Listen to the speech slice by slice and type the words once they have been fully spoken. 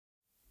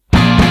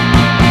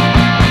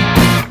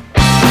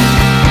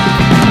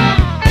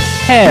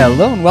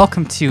Hello and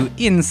welcome to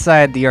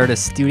Inside the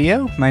Artist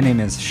Studio. My name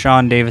is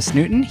Sean Davis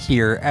Newton,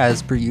 here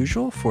as per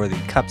usual for the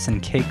Cups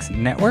and Cakes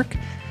Network.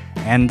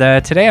 And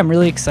today I'm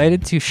really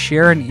excited to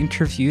share an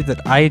interview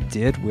that I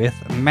did with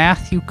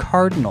Matthew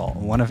Cardinal,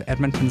 one of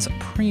Edmonton's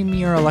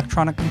premier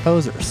electronic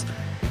composers.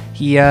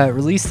 He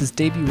released his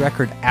debut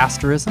record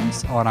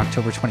Asterisms on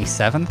October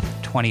 27th,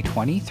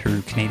 2020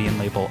 through Canadian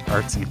label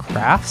Arts and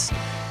Crafts.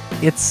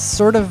 It's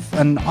sort of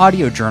an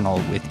audio journal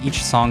with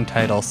each song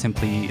title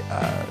simply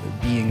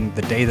being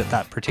the day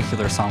that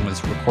particular song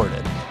was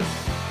recorded.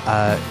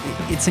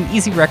 It's an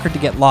easy record to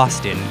get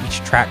lost in. Each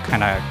track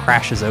kind of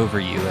crashes over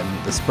you,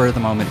 and the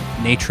spur-of-the-moment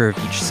nature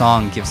of each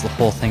song gives the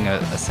whole thing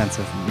a sense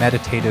of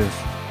meditative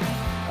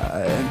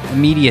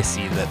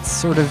immediacy that's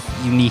sort of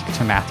unique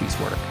to Matthew's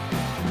work.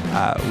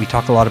 We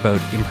talk a lot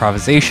about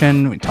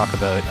improvisation, we talk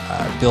about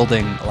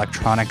building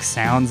electronic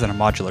sounds and a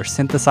modular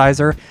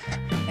synthesizer,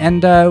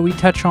 and we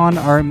touch on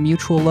our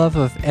mutual love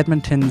of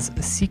Edmonton's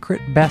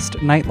secret best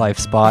nightlife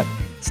spot,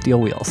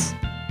 Steel Wheels.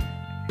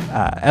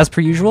 As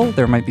per usual,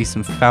 there might be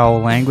some foul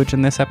language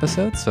in this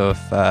episode, so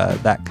if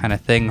that kind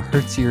of thing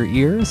hurts your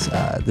ears,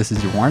 this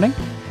is your warning.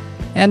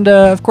 And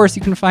of course,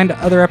 you can find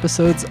other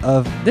episodes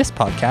of this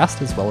podcast,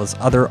 as well as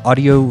other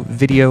audio,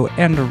 video,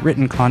 and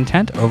written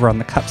content over on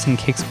the Cups and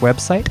Cakes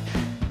website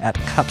at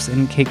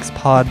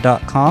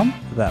cupsandcakespod.com.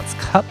 That's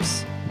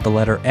cups, the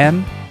letter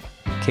N,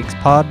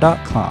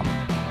 cakespod.com.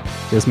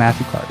 Here's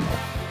Matthew Cardinal.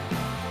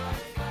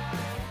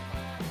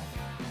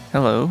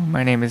 Hello,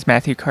 my name is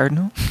Matthew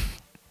Cardinal.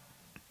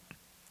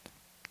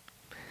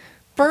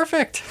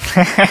 Perfect.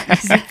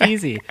 Easy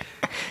peasy.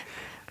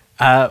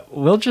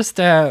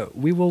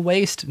 We will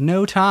waste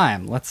no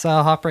time. Let's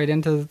hop right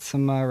into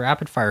some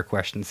rapid fire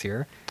questions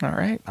here. All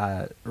right.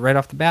 Right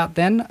off the bat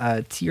then,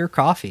 tea or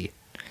coffee?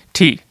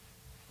 Tea.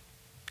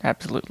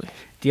 Absolutely.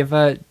 Do you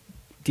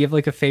have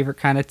like a favorite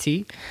kind of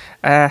tea?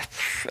 I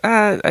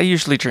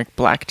usually drink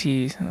black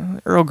tea,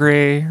 Earl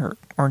Grey or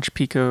orange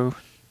pekoe.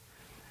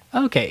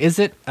 Okay. Is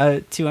it,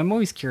 too, I'm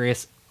always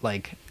curious,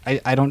 like,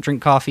 I don't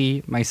drink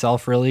coffee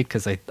myself really,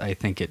 because I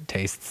think it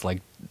tastes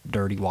like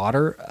dirty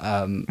water.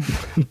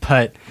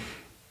 But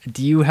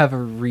do you have a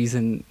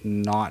reason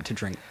not to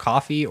drink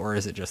coffee, or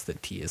is it just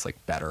that tea is like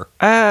better?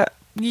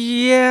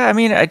 Yeah, I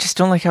mean, I just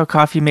don't like how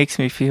coffee makes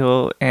me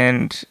feel,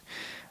 and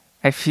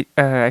I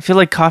feel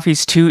like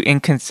coffee's too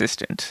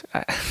inconsistent.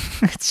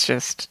 It's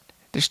just,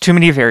 there's too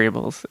many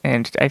variables,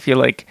 and I feel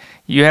like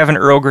you have an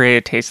Earl Grey,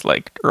 it tastes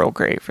like Earl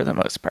Grey for the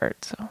most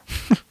part, so.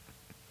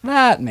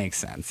 That makes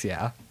sense,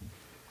 yeah.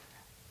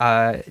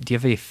 Do you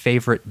have a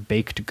favorite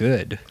baked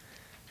good?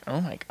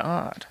 Oh my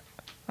god.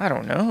 I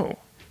don't know.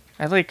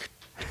 I like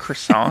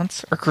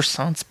croissants. Or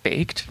croissants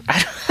baked?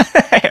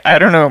 I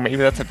don't know. Maybe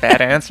that's a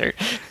bad answer.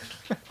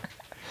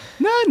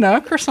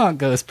 No, croissant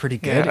goes pretty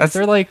good. Yeah, is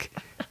there like,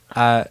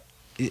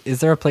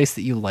 is there a place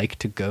that you like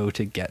to go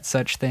to get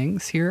such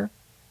things here?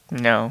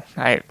 No.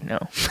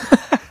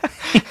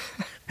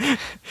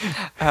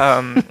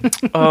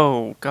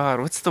 Oh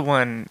god, what's the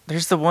one?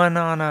 There's the one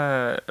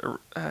on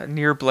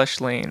near Blush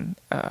Lane.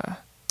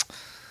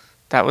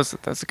 That's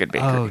a good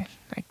bakery. Oh.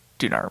 I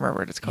do not remember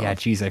what it's called. Yeah,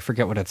 geez, I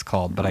forget what it's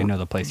called, but I know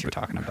the place you're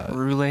talking about.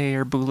 Roulette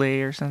or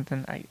Boulet or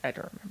something. I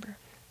don't remember.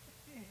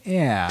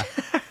 Yeah.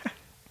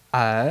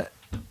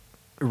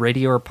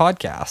 Radio or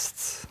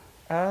podcasts?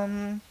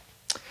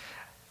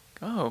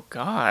 Oh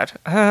god.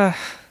 I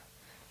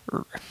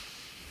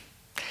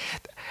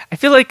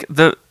feel like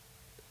they're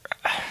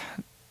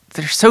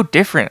so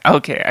different.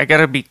 Okay, I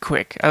gotta be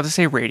quick. I'll just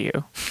say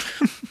radio.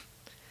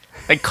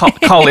 Like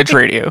college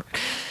radio.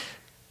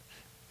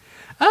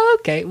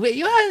 Okay,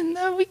 we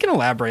can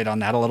elaborate on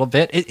that a little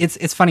bit.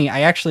 It's funny.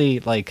 I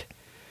actually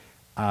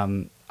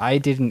I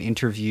did an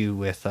interview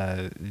with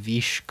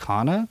Vish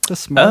Khanna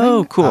this morning.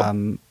 Oh, cool.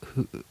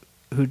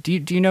 Who do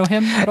you know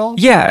him at all?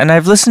 Yeah, and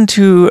I've listened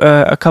to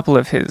a couple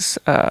of his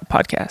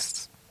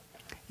podcasts.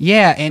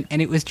 Yeah,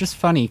 and it was just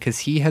funny because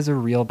he has a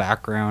real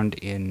background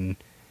in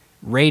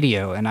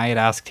radio, and I had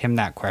asked him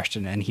that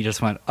question, and he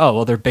just went, "Oh,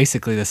 well, they're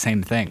basically the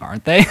same thing,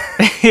 aren't they?"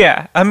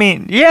 Yeah, I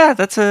mean, yeah,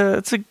 that's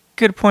a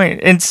good point.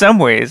 In some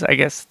ways, I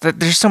guess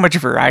there's so much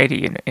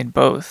variety in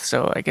both,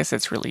 so I guess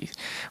that's really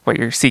what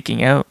you're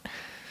seeking out.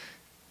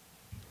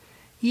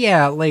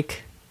 Yeah,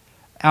 like,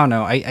 I don't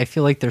know. I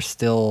feel like there's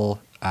still,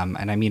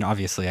 and I mean,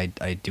 obviously,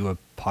 I do a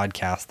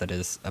podcast that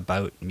is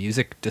about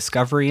music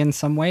discovery in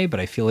some way, but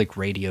I feel like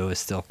radio is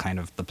still kind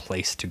of the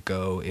place to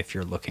go if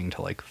you're looking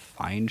to, like,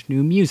 find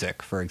new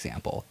music, for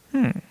example.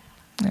 Yeah.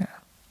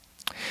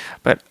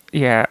 But,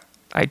 yeah,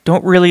 I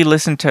don't really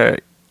listen to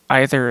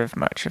either of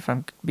much, if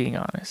I'm being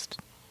honest.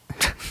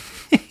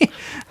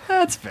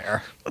 That's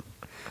fair.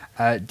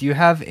 Do you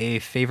have a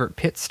favorite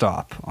pit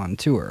stop on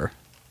tour?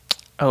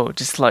 Oh,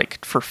 just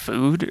like for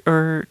food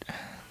or?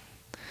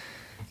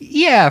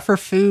 Yeah, for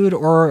food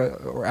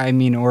or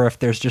if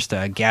there's just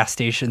a gas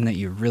station that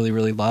you really,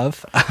 really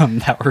love,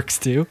 that works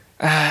too.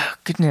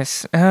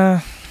 Goodness.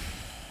 Let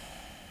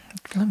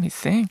me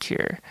think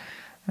here.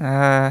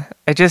 I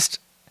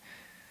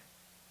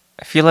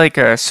feel like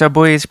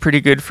Subway is pretty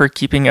good for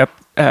keeping up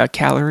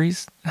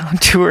calories on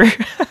tour.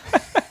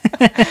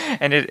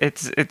 And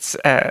it's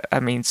I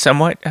mean,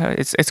 somewhat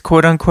it's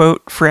quote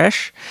unquote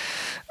fresh.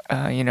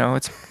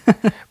 It's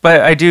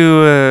but I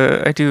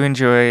do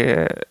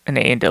enjoy an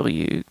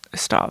A&W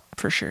stop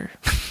for sure.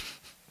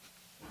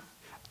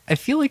 I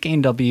feel like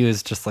A&W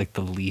is just like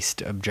the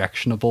least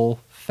objectionable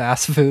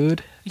fast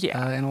food.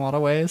 Yeah. In a lot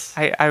of ways.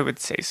 I would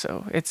say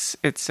so. It's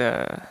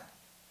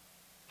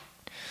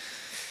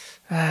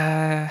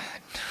I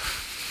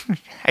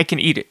can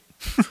eat it.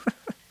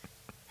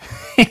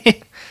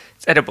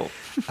 It's edible.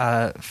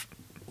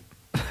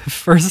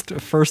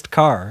 First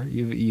car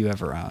you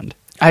ever owned?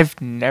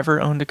 I've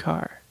never owned a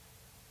car.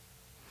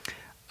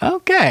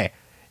 Okay.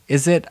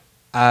 Is it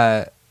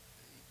I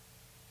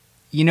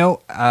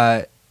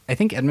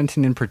think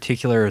Edmonton in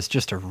particular is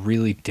just a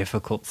really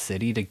difficult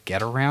city to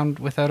get around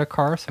without a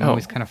car, so I'm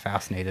always kind of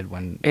fascinated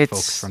when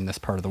folks from this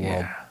part of the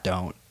world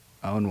don't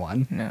own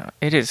one. No,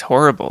 it is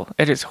horrible.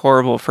 It is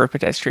horrible for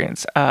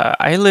pedestrians.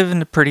 I live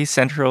in a pretty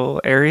central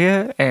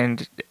area,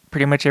 and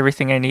pretty much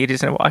everything I need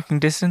is in walking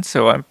distance,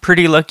 so I'm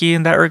pretty lucky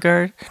in that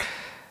regard.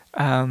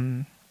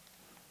 I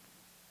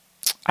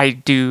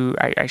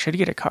should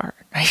get a car.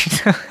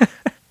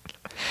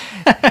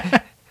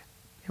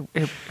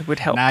 It would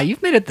help. Nah,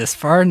 you've made it this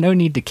far. No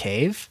need to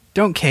cave.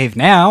 Don't cave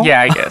now.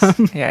 Yeah, I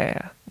guess.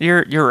 Yeah.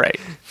 You're right.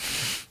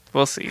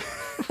 We'll see.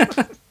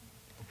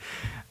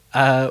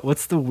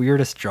 What's the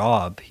weirdest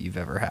job you've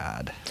ever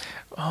had?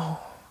 Oh,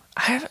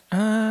 I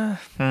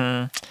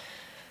have.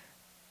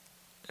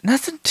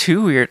 Nothing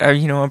too weird.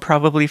 I'm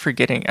probably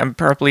forgetting. I'm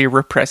probably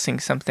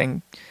repressing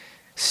something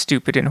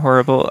stupid and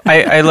horrible.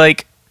 I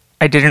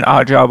did an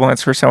odd job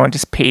once where someone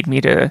just paid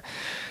me to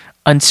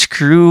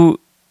unscrew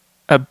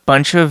a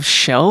bunch of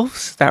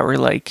shelves that were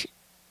like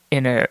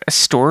in a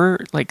store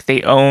like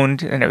they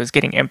owned, and it was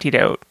getting emptied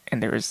out,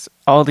 and there was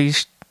all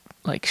these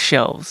like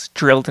shelves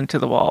drilled into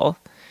the wall.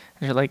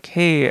 And they're like,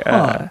 hey,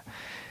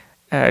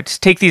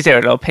 just take these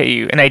out, I'll pay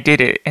you. And I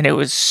did it, and it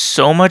was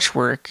so much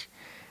work.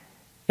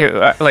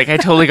 I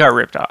totally got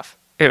ripped off.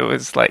 It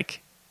was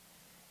like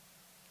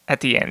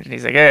at the end, and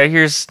he's like,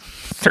 here's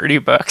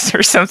 $30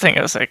 or something.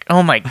 I was like,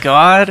 oh my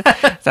God.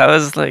 That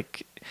was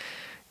like,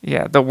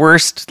 yeah, the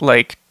worst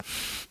like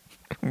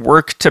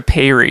work to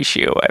pay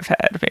ratio I've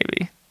had,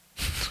 maybe.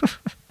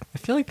 I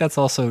feel like that's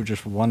also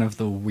just one of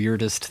the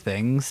weirdest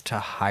things to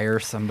hire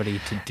somebody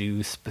to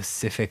do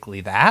specifically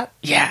that.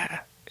 Yeah,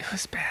 it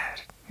was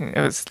bad. It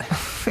was.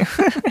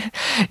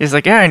 He's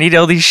like, yeah, I need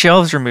all these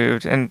shelves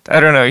removed, and I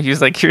don't know. He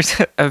was like,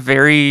 here's a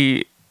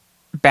very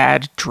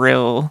bad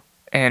drill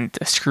and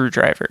a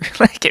screwdriver.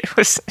 Like it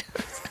was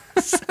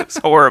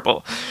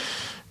horrible.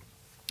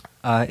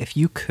 If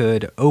you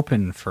could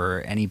open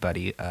for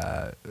anybody,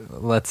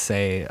 let's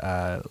say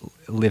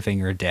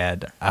living or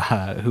dead,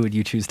 who would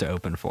you choose to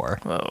open for?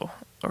 Whoa,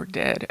 or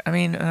dead. I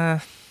mean,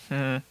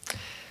 oh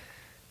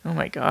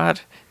my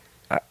God,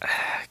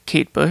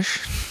 Kate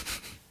Bush.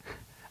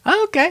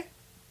 Okay.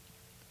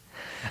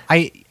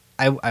 I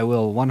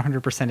will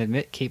 100%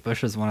 admit Kate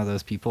Bush is one of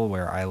those people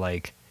where I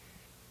like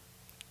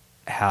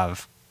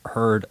have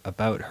heard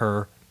about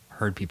her,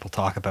 heard people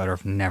talk about her.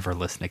 I've never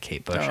listened to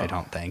Kate Bush, I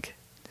don't think.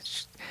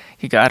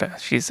 You gotta.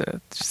 She's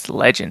a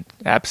legend.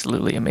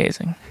 Absolutely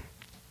amazing.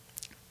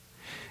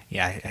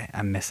 Yeah,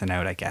 I'm missing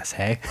out, I guess.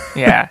 Hey.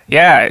 Yeah.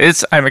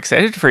 I'm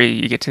excited for you.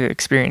 You get to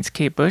experience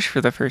Kate Bush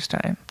for the first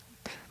time.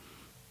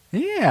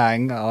 Yeah,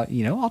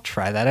 I'll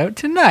try that out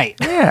tonight.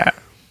 Yeah.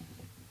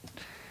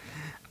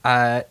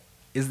 Do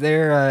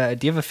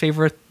you have a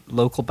favorite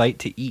local bite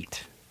to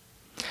eat?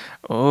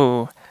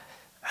 Oh,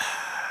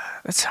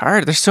 that's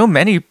hard. There's so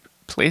many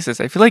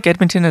places. I feel like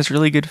Edmonton has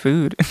really good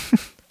food.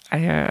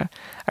 I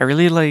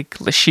really like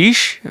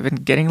Lashish. I've been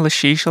getting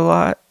Lashish a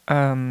lot.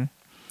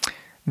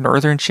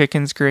 Northern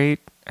chicken's great.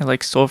 I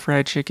like soul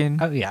fried chicken.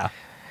 Oh yeah.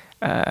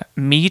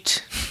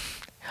 Meat.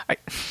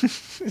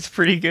 It's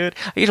pretty good.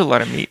 I eat a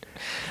lot of meat.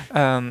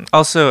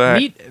 Also,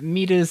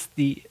 meat is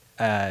the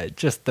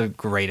just the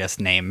greatest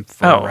name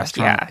for a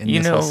restaurant in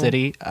this whole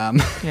city.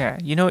 Yeah,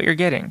 you know what you're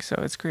getting, so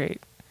it's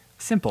great.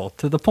 Simple,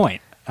 to the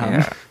point.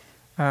 Yeah.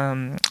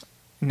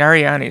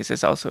 Nariani's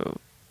is also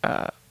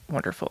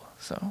wonderful.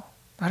 So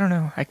I don't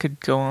know. I could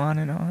go on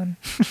and on.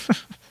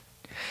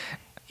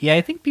 Yeah,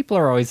 I think people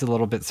are always a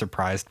little bit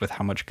surprised with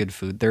how much good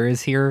food there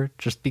is here,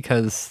 just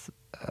because,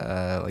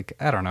 I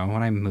don't know,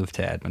 when I moved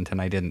to Edmonton,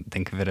 I didn't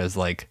think of it as,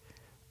 like,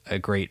 a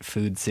great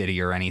food city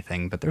or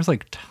anything, but there's,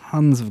 like,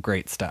 tons of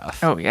great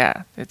stuff. Oh,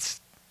 yeah. It's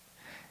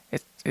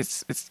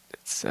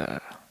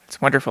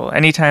wonderful.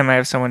 Anytime I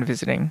have someone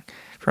visiting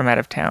from out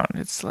of town,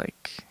 it's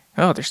like,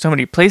 oh, there's so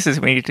many places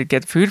we need to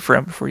get food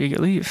from before you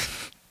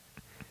leave.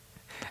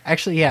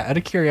 Actually, yeah, out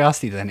of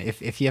curiosity then,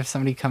 if you have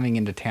somebody coming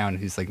into town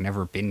who's like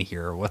never been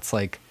here, what's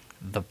like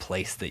the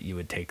place that you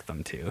would take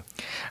them to?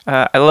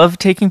 I love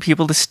taking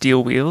people to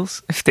Steel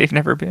Wheels if they've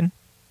never been.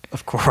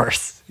 Of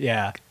course,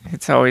 yeah.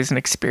 It's always an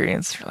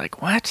experience. You're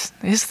like, what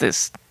is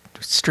this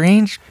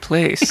strange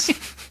place?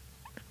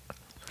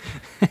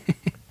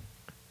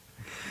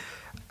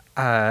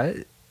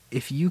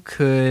 If you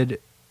could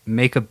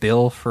make a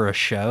bill for a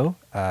show,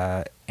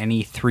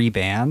 any 3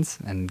 bands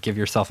and give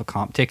yourself a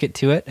comp ticket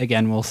to it.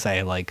 Again, we'll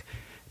say like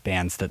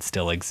bands that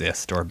still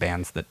exist or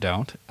bands that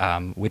don't.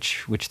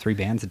 Which 3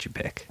 bands did you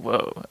pick?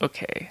 Whoa,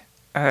 okay.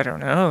 I don't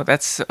know.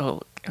 That's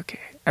so okay.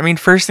 I mean,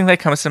 first thing that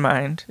comes to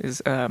mind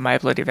is My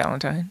Bloody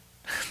Valentine.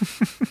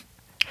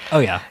 Oh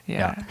yeah.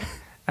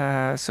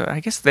 Yeah. So I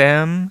guess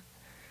them.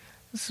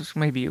 This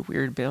might be a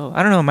weird bill.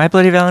 I don't know. My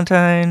Bloody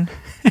Valentine.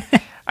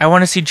 I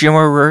want to see Jim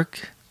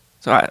O'Rourke.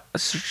 So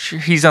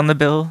he's on the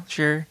bill,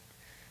 sure.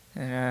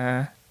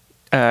 Finesse.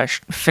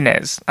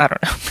 I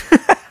don't know.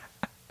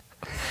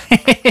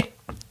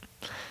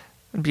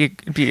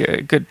 It'd be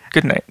a good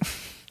night.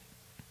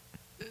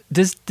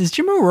 Does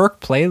Jim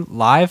O'Rourke play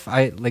live?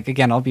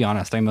 Again, I'll be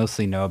honest, I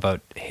mostly know about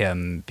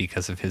him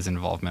because of his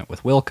involvement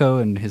with Wilco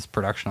and his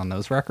production on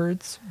those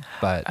records.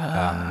 But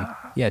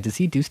yeah, does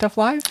he do stuff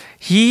live?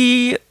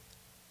 He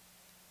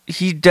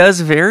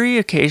does very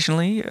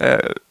occasionally.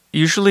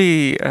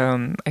 Usually,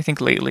 I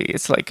think lately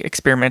it's like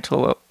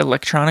experimental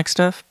electronic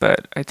stuff.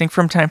 But I think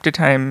from time to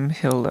time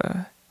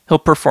he'll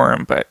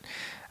perform. But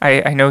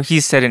I know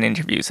he's said in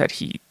interviews that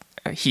he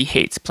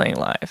hates playing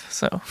live.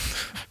 So.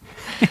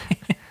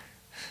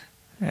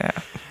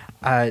 Yeah.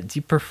 Do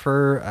you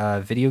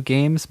prefer video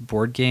games,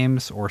 board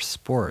games, or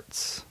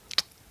sports?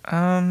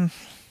 I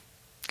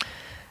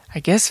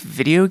guess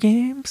video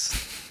games.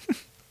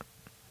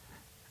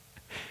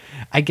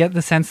 I get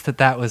the sense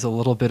that was a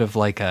little bit of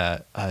like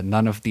a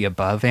none of the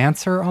above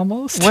answer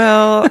almost.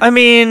 Well, I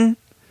mean,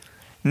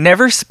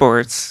 never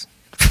sports.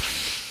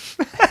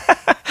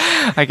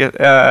 I don't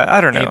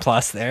know.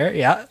 A+ there,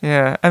 yeah.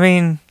 Yeah, I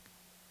mean,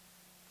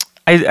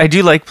 I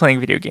do like playing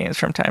video games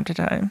from time to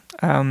time.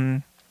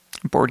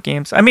 Board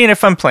games. I mean,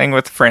 if I'm playing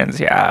with friends,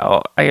 yeah,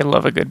 I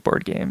love a good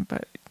board game,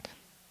 but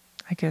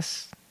I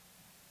guess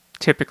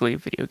typically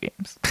video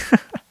games.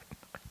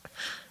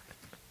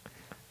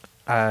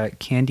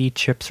 Candy,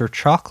 chips, or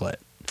chocolate?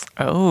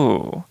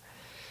 Oh.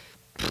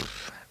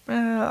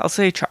 I'll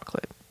say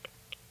chocolate.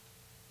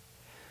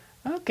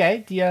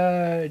 Okay. Do you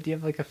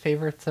have like a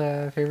favorite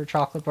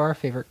chocolate bar?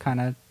 Favorite kind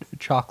of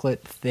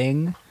chocolate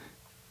thing?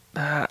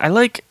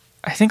 I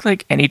think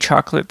like any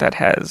chocolate that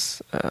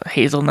has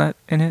hazelnut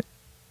in it.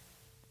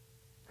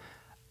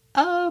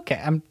 Okay,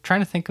 I'm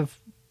trying to think of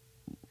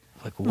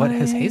like what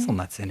has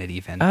hazelnuts in it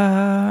even.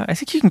 I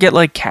think you can get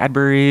like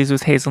Cadbury's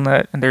with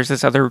hazelnut, and there's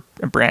this other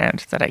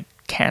brand that I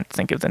can't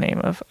think of the name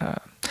of.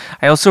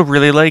 I also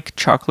really like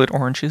chocolate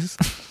oranges.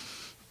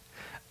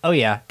 Oh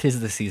yeah,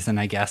 'tis the season,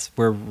 I guess.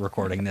 We're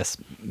recording this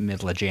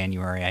middle of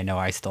January. I know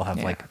I still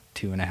have like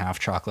 2.5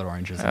 chocolate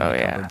oranges in my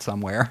cupboard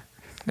somewhere.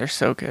 They're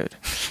so good.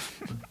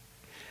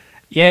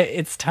 Yeah,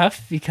 it's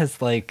tough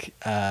because like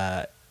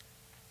I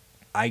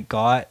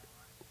got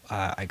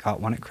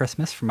one at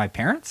Christmas from my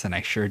parents, and I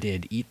sure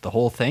did eat the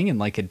whole thing in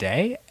like a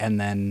day. And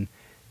then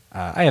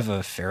I have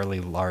a fairly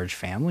large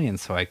family, and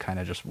so I kind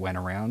of just went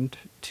around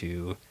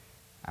to.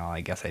 Well,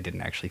 I guess I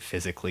didn't actually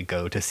physically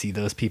go to see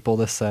those people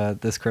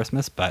this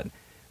Christmas, but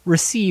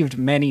received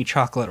many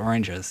chocolate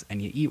oranges.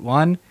 And you eat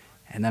one,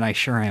 and then I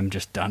sure am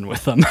just done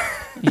with them.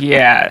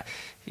 Yeah.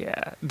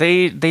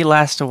 They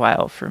last a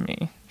while for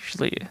me.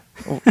 Usually,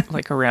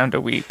 like around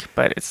a week.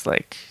 But it's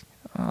like.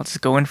 I'll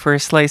just go in for a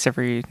slice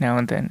every now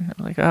and then.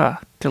 I'm like,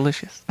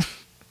 delicious.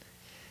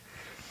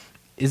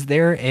 Is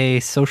there a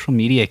social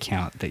media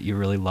account that you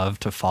really love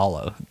to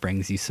follow? That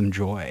brings you some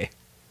joy?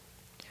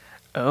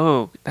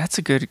 Oh, that's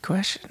a good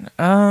question.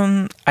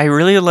 I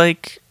really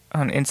like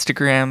on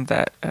Instagram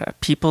that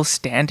People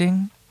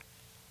Standing.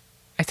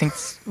 I think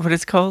that's what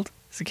it's called.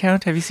 This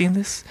account. Have you seen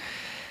this?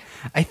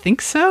 I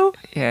think so.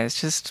 Yeah,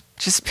 it's just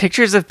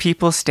pictures of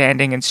people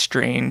standing in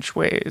strange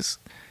ways.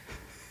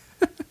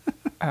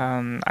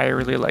 I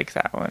really like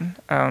that one.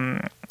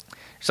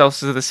 There's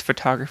also this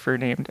photographer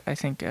named, I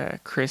think,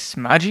 Chris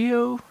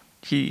Maggio.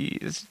 He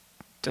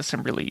does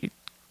some really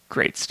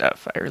great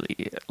stuff. I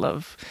really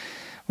love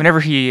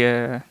whenever he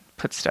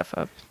puts stuff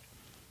up.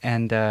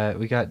 And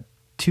we got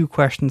 2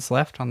 questions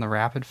left on the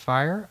rapid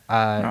fire.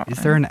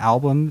 Is there an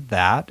album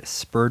that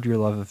spurred your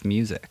love of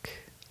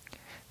music?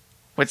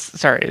 Is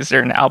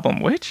there an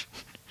album which?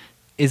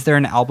 Is there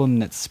an album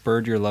that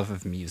spurred your love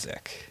of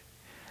music?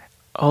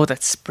 Oh,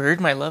 that spurred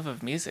my love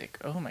of music.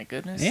 Oh my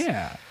goodness.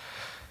 Yeah.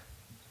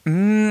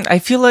 I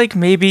feel like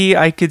maybe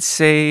I could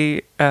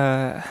say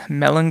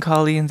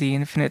Melancholy and the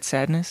Infinite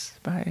Sadness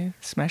by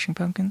Smashing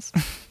Pumpkins.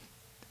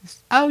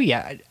 Oh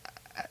yeah.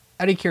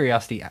 Out of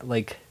curiosity,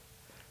 like,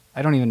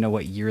 I don't even know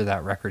what year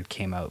that record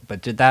came out,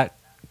 but did that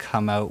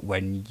come out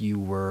when you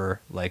were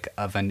like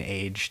of an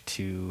age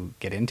to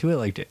get into it?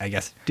 Like,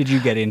 did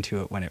you get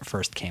into it when it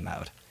first came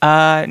out?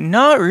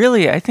 Not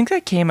really. I think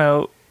that came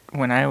out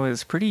when I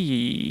was pretty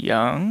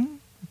young,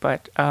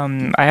 but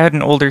I had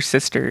an older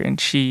sister and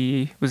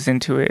she was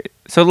into it.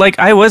 So like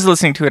I was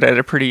listening to it at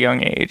a pretty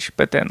young age,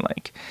 but then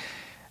like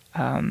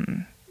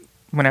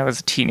when I was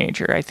a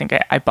teenager, I think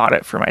I bought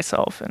it for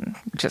myself and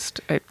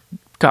it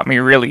got me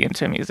really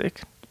into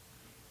music.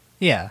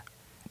 Yeah.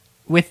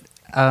 With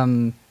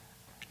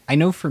I I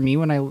know for me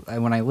when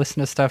I listen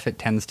to stuff, it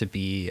tends to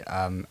be,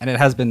 and it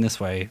has been this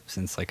way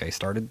since like I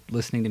started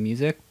listening to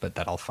music, but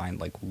that I'll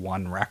find like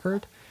one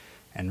record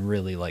and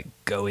really like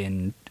go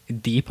in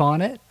deep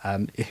on it.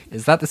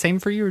 Is that the same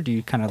for you, or do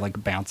you kind of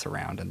like bounce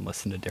around and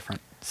listen to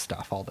different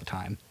stuff all the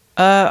time?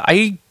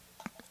 I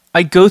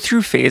go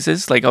through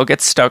phases. Like I'll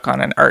get stuck on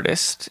an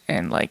artist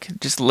and like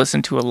just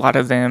listen to a lot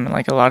of them and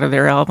like a lot of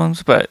their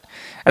albums, but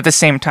at the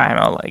same time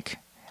I'll like,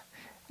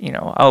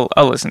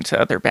 I'll listen to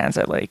other bands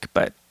I like,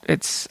 but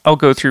I'll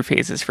go through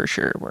phases for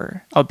sure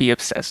where I'll be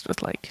obsessed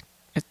with like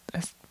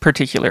a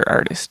particular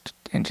artist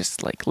and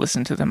just like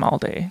listen to them all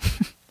day.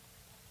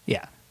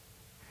 Yeah.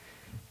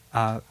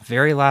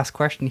 Very last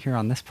question here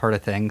on this part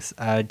of things.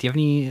 Do you have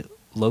any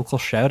local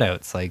shout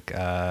outs, like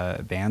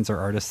bands or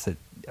artists that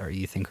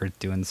you think are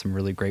doing some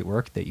really great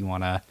work that you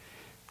want to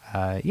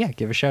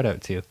give a shout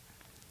out to?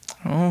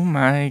 Oh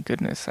my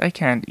goodness, I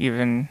can't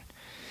even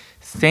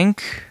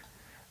think.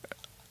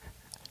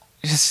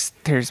 Just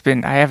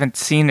I haven't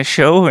seen a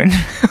show in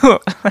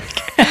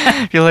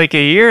I feel like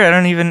a year. I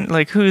don't even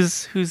like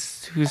who's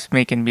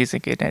making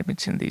music in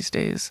Edmonton these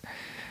days.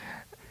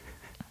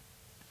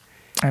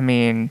 I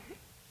mean,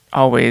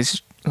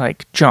 always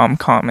like John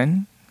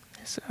Common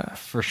is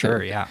For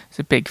sure, yeah. It's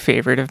a big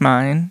favorite of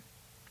mine,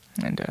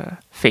 and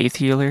Faith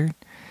Healer.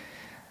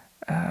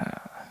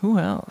 Who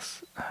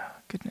else? Oh,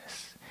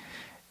 goodness,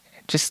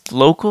 just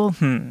local.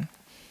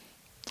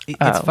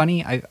 It's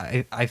funny.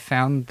 I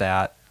found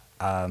that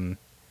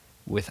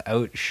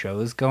without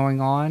shows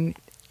going on,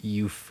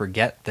 you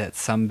forget that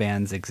some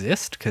bands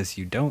exist because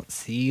you don't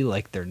see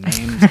like their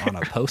names on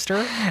a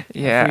poster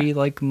every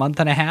like month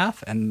and a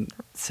half, and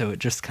so it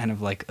just kind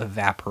of like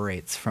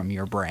evaporates from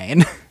your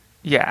brain.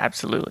 Yeah,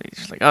 absolutely. It's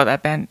just like, oh,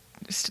 that band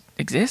just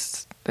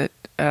exists. That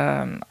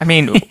I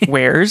mean,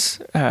 Wares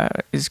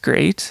is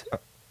great.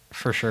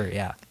 For sure,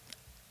 yeah.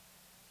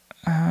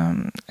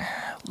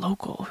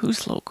 Local,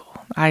 who's local?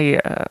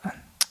 I'd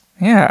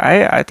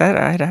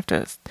have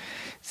to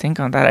think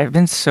on that. I've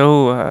been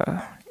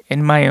so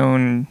in my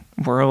own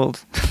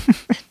world,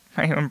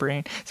 my own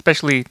brain,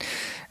 especially,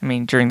 I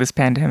mean, during this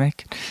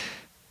pandemic.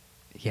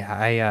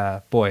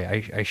 Yeah,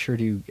 I sure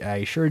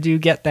do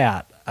get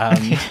that.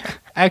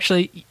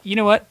 Actually, you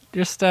know what?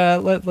 Just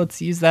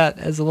let's use that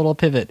as a little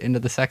pivot into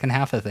the second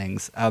half of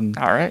things. All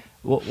right.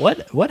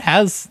 What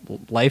has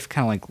life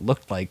kind of like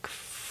looked like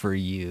for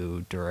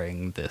you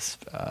during this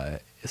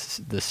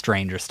the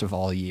strangest of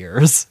all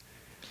years?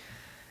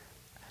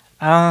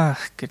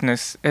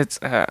 Goodness, it's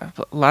a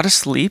lot of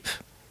sleep.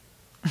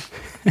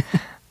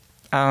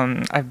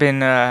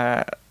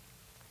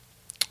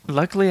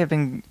 Luckily I've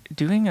been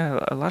doing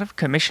a lot of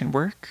commission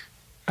work,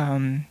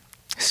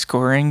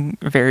 scoring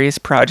various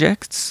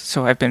projects.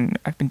 So I've been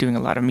doing a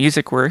lot of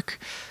music work,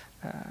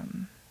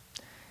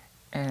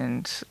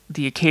 and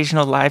the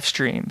occasional live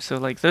stream. So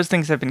like those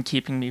things have been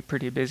keeping me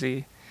pretty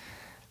busy.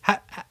 How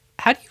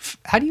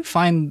do you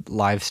find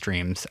live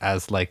streams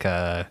as like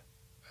a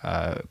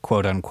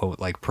quote unquote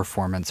like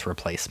performance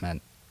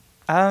replacement?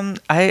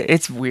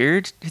 It's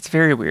weird. It's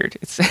very weird.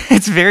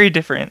 It's very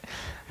different.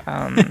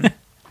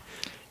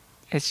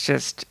 It's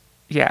just,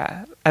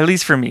 yeah, at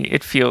least for me,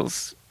 it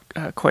feels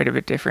quite a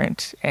bit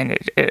different, and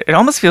it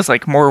almost feels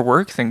like more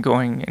work than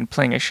going and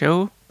playing a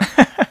show.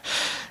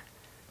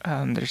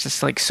 There's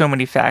just like so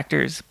many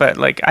factors, but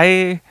like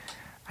I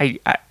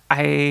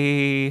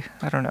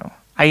don't know.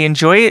 I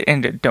enjoy it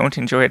and don't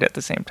enjoy it at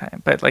the same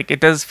time. But like it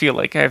does feel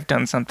like I've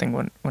done something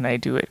when I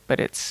do it, but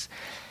it's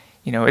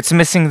it's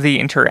missing the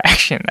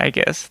interaction, I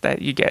guess,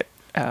 that you get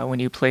when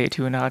you play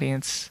to an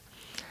audience.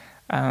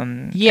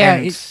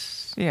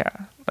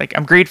 Like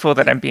I'm grateful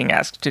that I'm being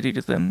asked to do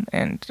them,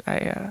 and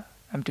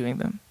I'm doing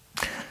them.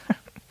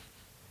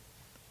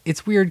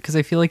 It's weird because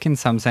I feel like in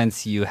some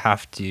sense you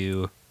have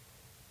to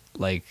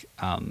like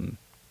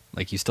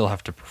you still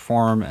have to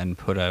perform and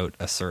put out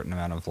a certain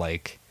amount of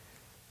like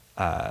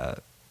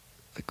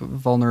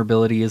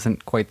vulnerability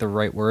isn't quite the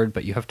right word,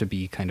 but you have to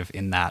be kind of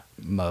in that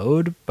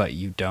mode, but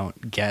you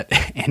don't get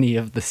any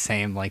of the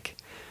same like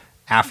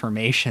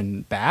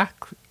affirmation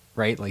back,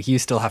 right? Like you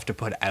still have to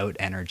put out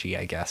energy,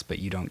 I guess, but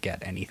you don't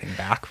get anything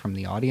back from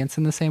the audience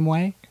in the same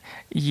way.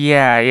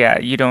 Yeah,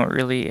 you don't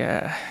really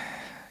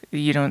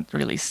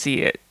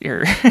see it,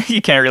 or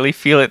you can't really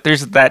feel it.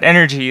 There's that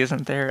energy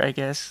isn't there, I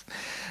guess.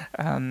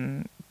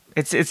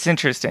 It's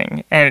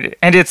interesting, and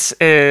it's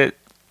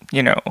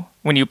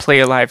when you play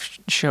a live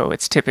show,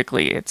 it's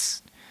typically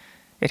it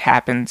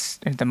happens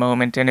in the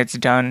moment and it's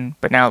done.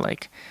 But now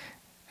like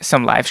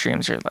some live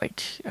streams are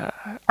like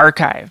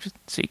archived,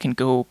 so you can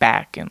go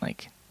back and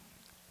like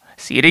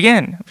see it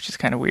again, which is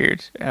kind of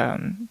weird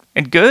and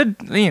good.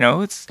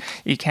 It's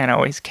you can't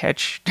always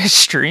catch a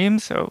stream,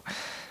 so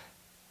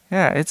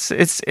yeah,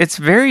 it's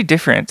very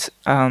different.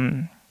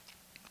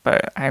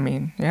 But I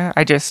mean, yeah,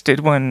 I just did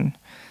one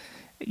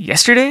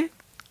yesterday.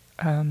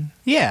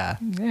 Yeah,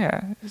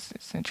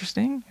 it's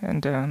interesting,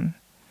 and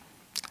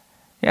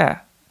yeah.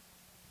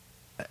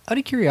 Out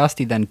of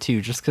curiosity, then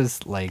too, just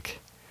because like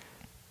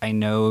I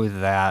know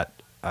that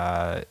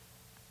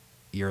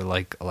your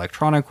like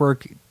electronic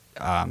work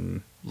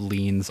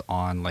leans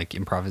on like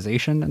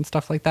improvisation and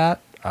stuff like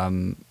that.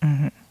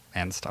 Mm-hmm.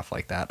 And stuff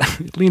like that.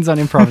 It leans on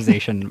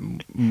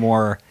improvisation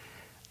more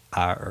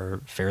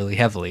or fairly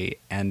heavily.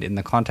 And in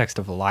the context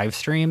of a live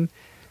stream,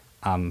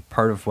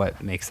 part of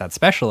what makes that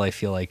special, I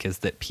feel like, is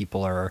that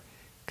people are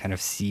kind of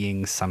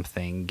seeing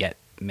something get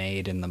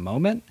made in the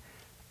moment.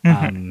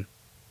 Mm-hmm.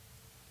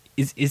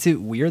 Is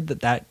it weird that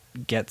that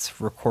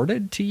gets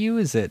recorded to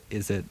you? Does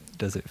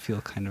it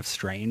feel kind of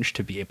strange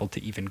to be able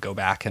to even go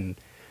back and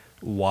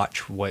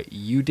watch what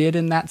you did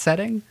in that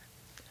setting?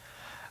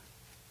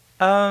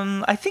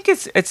 I think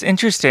it's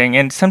interesting,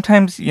 and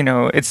sometimes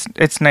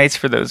it's nice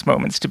for those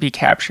moments to be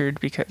captured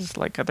because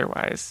like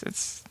otherwise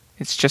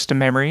it's just a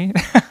memory.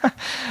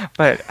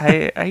 But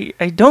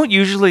I don't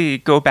usually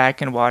go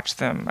back and watch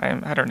them.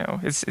 I don't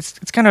know. It's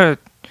kind of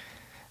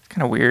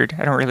weird.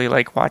 I don't really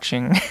like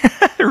watching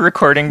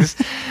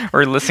recordings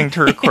or listening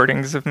to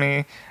recordings of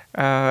me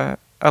a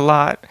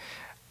lot.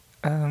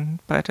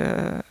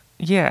 But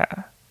yeah.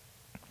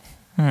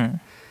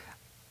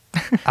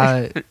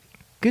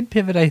 Good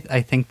pivot,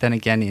 I think, then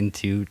again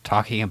into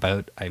talking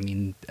about,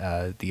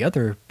 the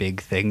other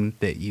big thing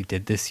that you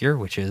did this year,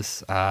 which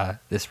is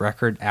this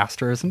record,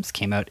 Asterisms,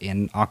 came out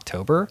in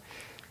October.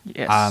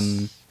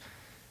 Yes.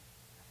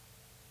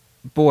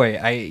 Boy,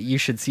 you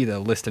should see the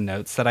list of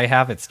notes that I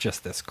have. It's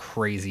just this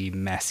crazy,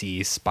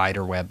 messy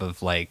spider web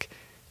of like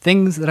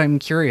things that I'm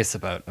curious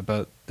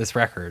about this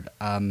record.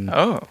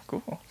 Oh,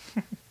 cool.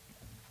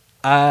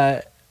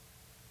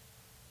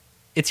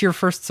 It's your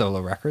first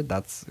solo record,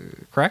 that's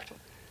correct?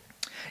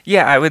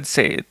 Yeah, I would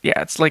say,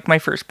 yeah, it's like my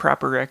first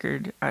proper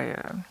record.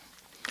 I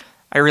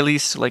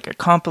released like a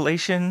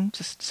compilation,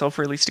 just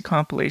self-released a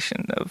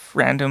compilation of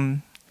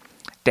random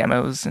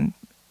demos and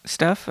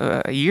stuff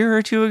a year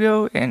or two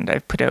ago, and I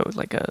put out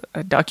like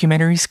a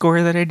documentary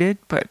score that I did,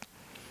 but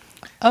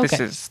Okay. this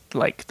is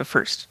like the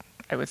first,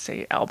 I would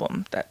say,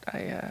 album that I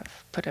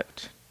have put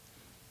out.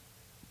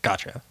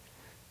 Gotcha.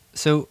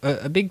 So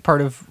a big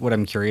part of what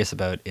I'm curious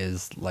about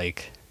is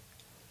like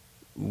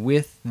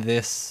with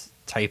this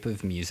type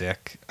of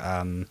music,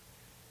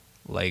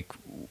 like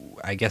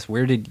I guess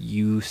where did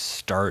you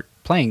start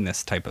playing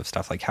this type of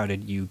stuff? Like how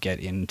did you get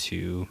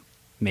into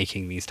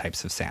making these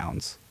types of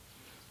sounds?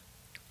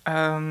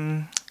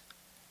 I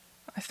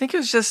think it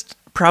was just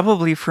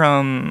probably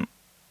from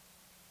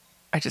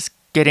I just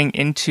getting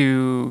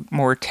into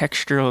more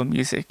textural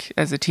music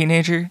as a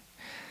teenager,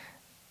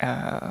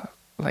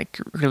 like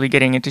really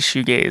getting into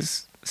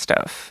shoegaze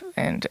stuff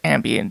and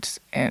ambient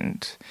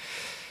and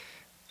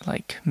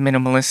like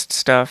minimalist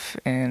stuff,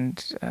 and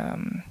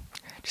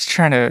just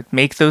trying to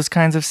make those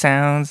kinds of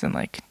sounds and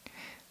like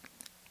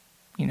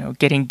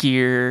getting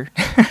gear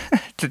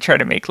to try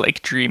to make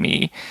like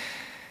dreamy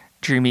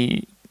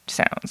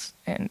sounds.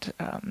 And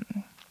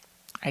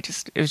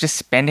it was just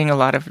spending a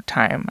lot of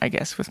time, I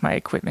guess, with my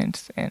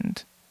equipment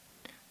and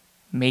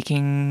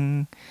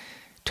making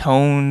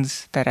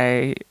tones that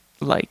I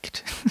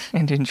liked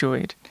and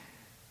enjoyed.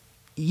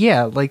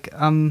 Yeah, like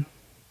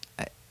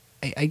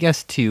I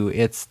guess too,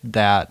 it's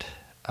that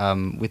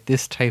with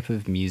this type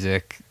of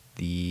music,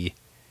 the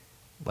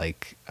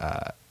like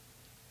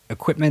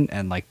equipment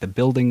and like the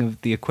building of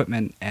the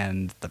equipment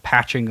and the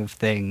patching of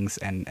things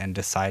and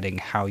deciding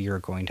how you're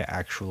going to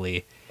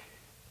actually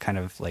kind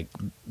of like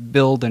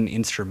build an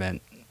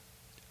instrument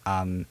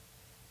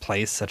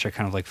plays such a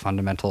kind of like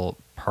fundamental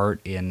part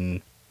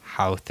in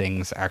how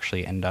things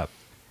actually end up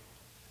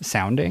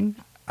sounding.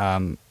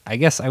 I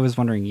guess I was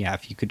wondering, yeah,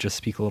 if you could just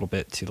speak a little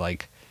bit to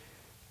like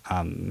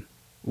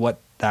what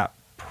that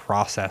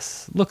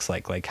process looks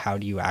like. Like, how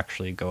do you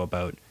actually go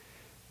about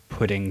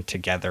putting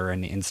together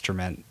an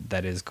instrument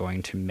that is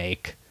going to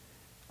make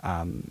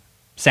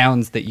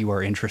sounds that you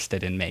are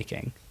interested in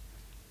making?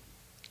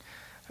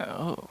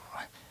 Oh,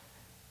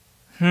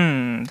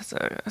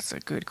 that's a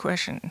good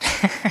question.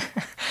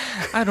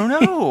 I don't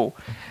know.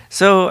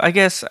 So I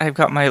guess I've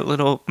got my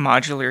little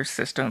modular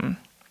system,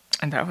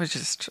 and that was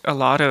just a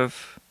lot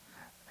of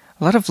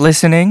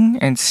listening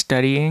and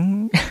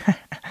studying,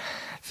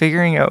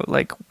 figuring out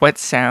like what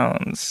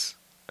sounds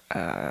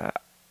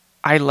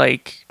I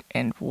like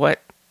and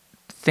what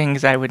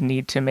things I would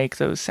need to make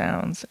those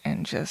sounds,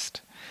 and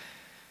just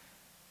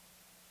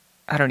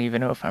I don't even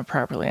know if I'm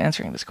properly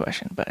answering this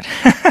question, but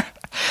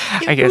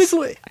I guess.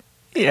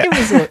 Yeah,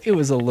 it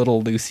was a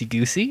little loosey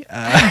goosey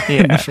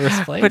in the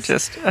first place. But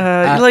just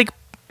like,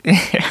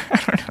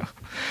 I don't know,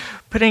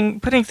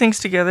 putting things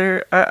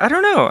together. I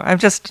don't know. I'm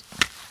just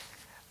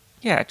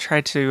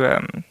try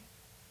to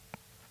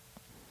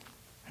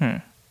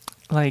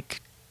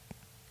like.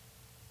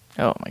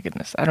 Oh my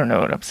goodness, I don't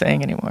know what I'm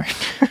saying anymore.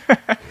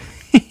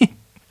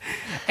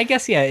 I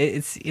guess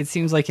it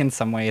seems like in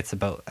some way it's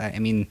about. I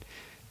mean,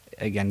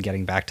 again,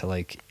 getting back to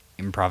like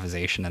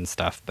improvisation and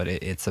stuff, but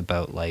it's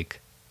about like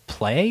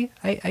play,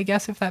 I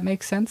guess, if that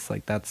makes sense.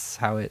 Like that's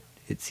how it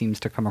seems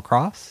to come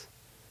across.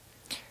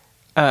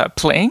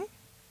 Playing?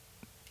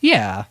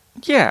 Yeah,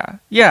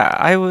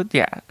 I would,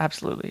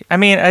 absolutely. I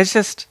mean, I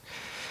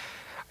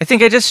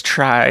think I just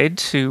tried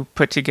to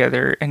put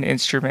together an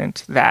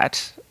instrument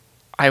that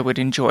I would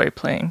enjoy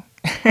playing,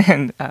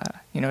 and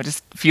it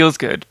just feels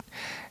good.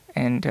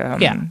 And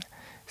Yeah.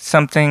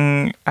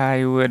 something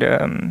I would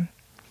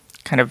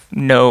kind of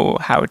know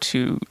how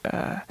to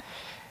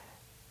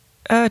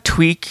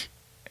tweak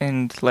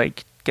and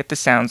like get the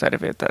sounds out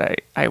of it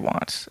that I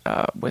want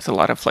with a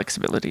lot of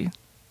flexibility.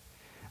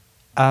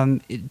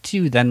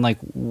 Too, then like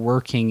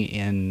working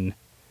in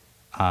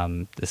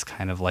this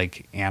kind of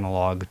like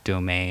analog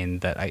domain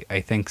that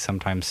I think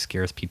sometimes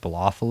scares people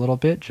off a little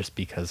bit just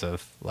because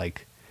of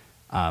like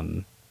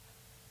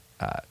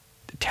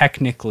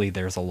technically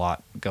there's a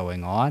lot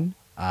going on.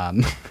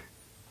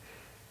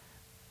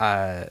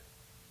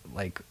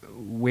 Like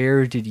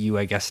where did you,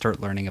 I guess, start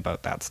learning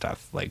about that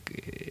stuff?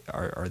 Like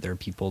are there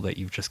people that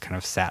you've just kind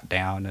of sat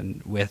down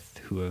and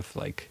with who have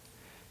like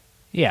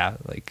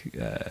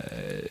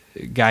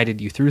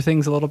guided you through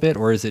things a little bit,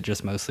 or is it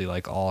just mostly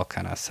like all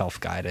kind of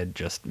self-guided,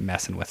 just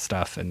messing with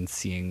stuff and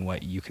seeing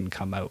what you can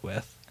come out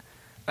with?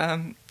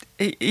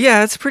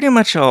 Yeah, it's pretty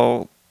much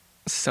all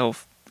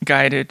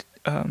self-guided.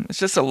 It's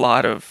just a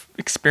lot of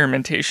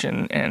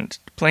experimentation and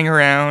playing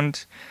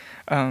around.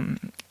 I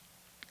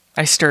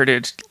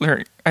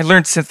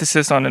learned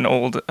synthesis on an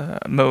old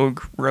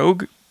Moog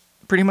Rogue,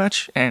 pretty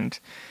much, and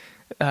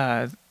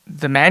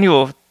the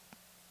manual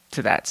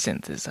to that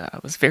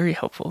synth was very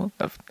helpful,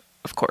 of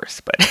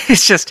course, but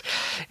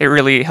it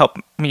really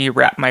helped me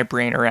wrap my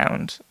brain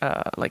around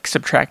like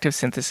subtractive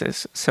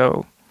synthesis.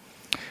 So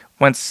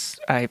once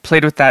I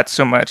played with that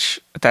so much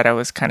that I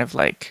was kind of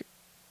like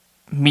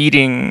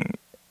meeting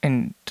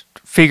and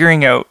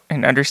figuring out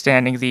and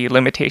understanding the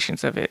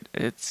limitations of it,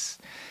 it's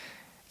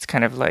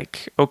kind of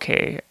like,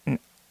 okay,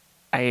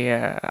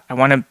 I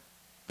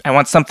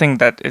want something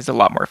that is a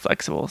lot more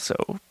flexible. So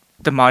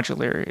the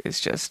modular is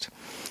just,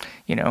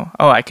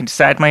 I can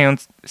decide my own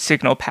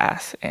signal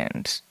path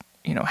and,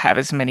 have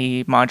as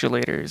many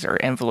modulators or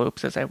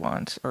envelopes as I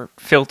want, or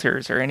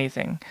filters or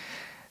anything.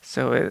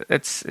 So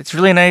it's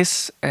really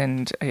nice,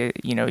 and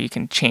you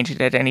can change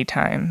it at any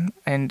time,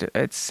 and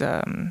it's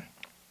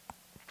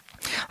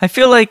I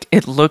feel like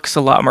it looks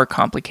a lot more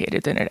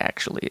complicated than it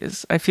actually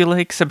is. I feel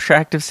like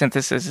subtractive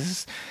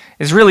synthesis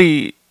is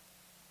really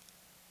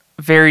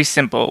very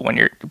simple when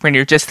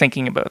you're just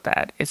thinking about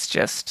that. It's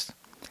just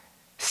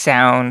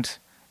sound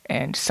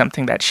and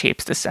something that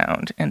shapes the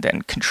sound, and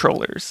then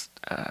controllers.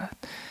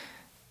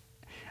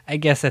 I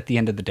guess at the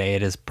end of the day,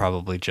 it is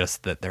probably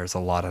just that there's a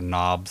lot of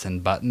knobs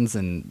and buttons,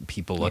 and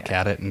people look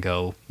at it and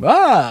go,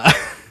 ah.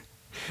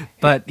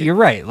 But you're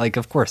right. Like,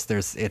 of course,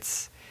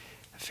 it's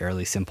a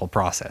fairly simple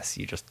process.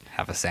 You just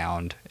have a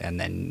sound, and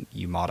then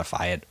you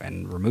modify it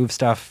and remove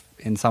stuff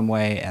in some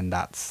way, and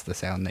that's the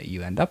sound that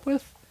you end up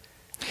with.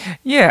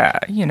 Yeah,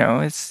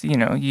 it's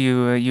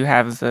you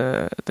have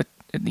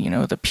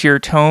the pure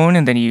tone,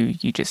 and then you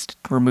just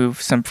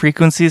remove some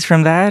frequencies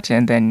from that,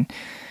 and then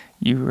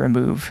you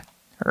remove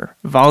or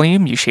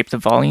volume. You shape the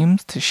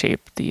volumes to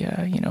shape the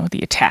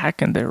the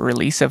attack and the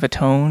release of a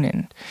tone,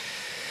 and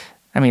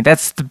I mean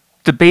that's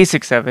the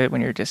basics of it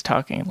when you're just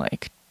talking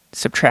like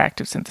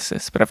subtractive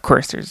synthesis. But of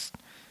course, there's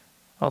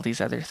all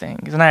these other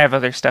things, and I have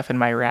other stuff in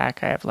my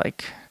rack. I have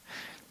like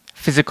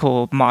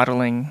physical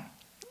modeling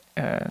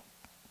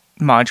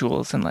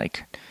modules and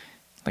like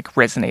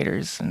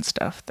resonators and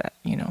stuff that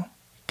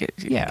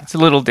it's a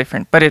little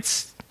different, but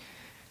it's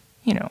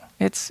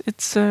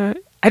it's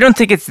I don't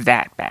think it's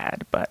that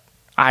bad, but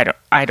I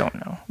don't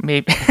know,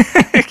 maybe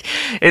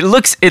it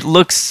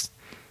looks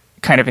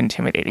kind of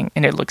intimidating,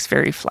 and it looks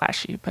very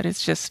flashy, but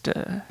it's just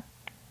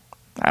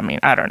I mean,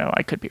 I don't know,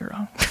 I could be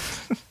wrong.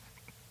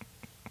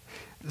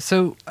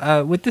 So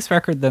with this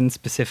record then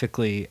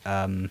specifically,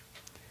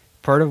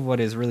 part of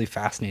what is really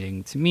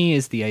fascinating to me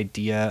is the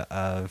idea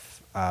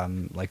of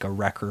like a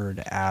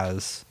record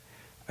as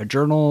a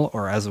journal,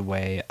 or as a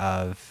way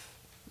of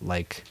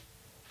like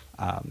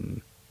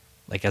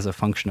as a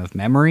function of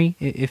memory,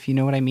 if you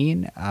know what I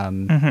mean.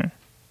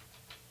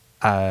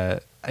 I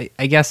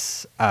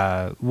guess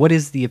what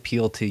is the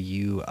appeal to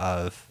you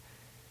of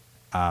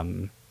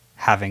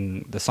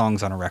having the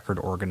songs on a record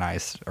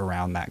organized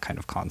around that kind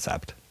of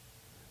concept?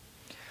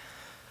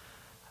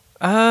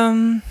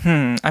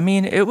 I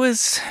mean, it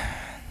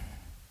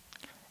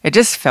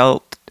just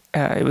felt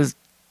it was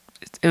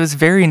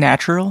very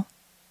natural.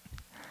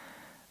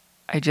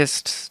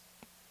 It's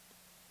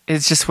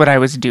just what I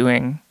was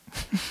doing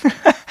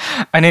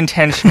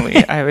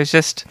unintentionally. I was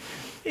just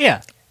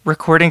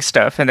recording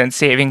stuff and then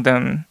saving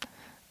them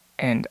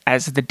and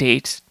as the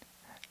date.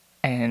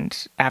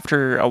 And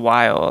after a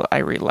while, I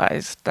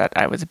realized that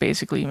I was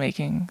basically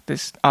making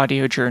this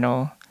audio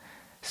journal.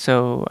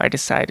 So I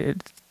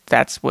decided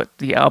that's what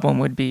the album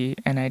would be,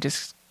 and I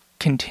just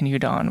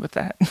continued on with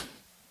that.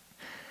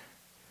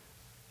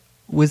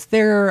 Was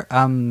there,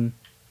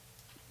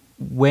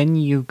 when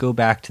you go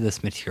back to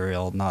this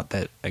material, not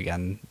that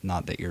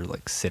you're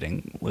like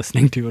sitting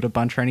listening to it a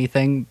bunch or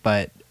anything,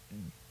 but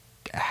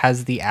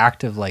has the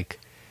act of like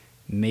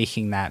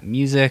making that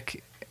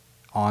music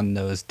on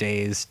those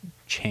days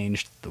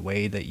changed the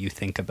way that you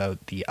think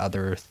about the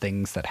other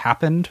things that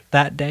happened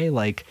that day?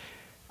 Like,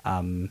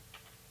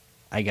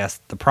 I guess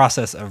the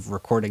process of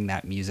recording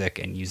that music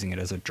and using it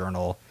as a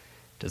journal,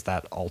 does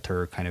that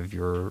alter kind of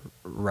your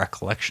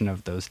recollection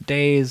of those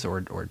days,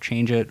 or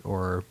change it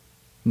or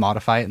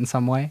modify it in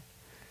some way?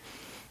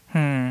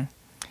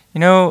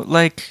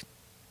 Like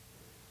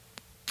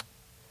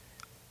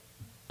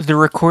the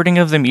recording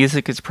of the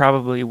music is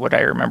probably what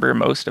I remember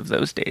most of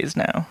those days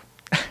now.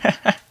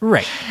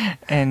 Right.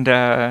 And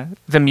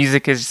the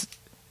music is,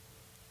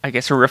 I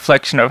guess, a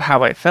reflection of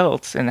how I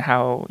felt and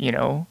how,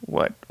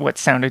 what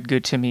sounded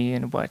good to me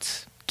and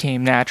what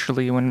came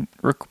naturally when,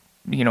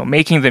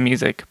 making the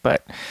music.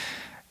 But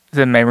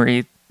the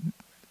memory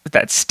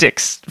that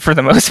sticks for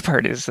the most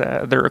part is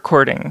the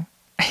recording,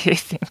 I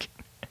think.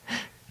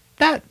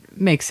 That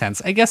makes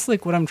sense. I guess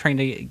like what I'm trying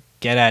to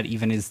get at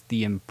even is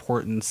the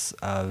importance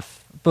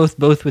of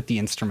both with the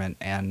instrument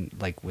and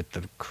like with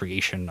the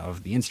creation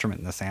of the instrument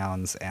and the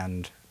sounds,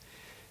 and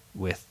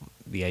with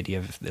the idea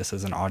of this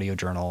as an audio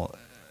journal,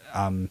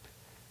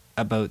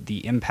 about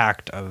the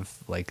impact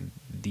of like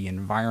the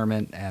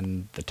environment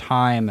and the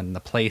time and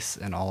the place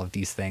and all of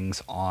these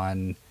things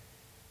on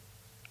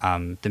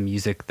the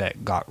music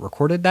that got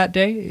recorded that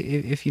day,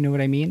 if you know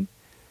what I mean.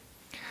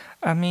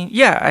 I mean,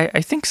 yeah,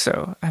 I think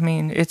so. I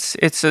mean, it's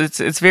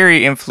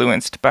very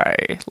influenced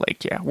by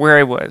like where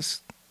I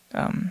was,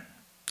 and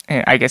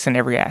I guess in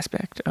every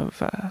aspect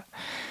of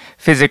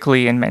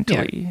physically and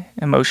mentally,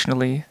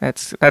 emotionally.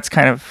 That's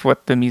kind of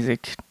what the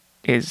music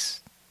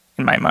is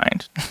in my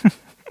mind.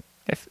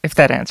 if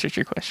that answers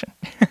your question.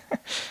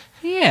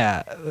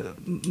 Yeah,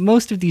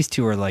 most of these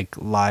two are like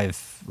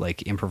live,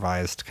 like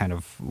improvised, kind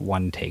of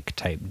one take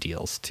type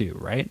deals too,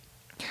 right?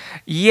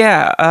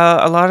 Yeah,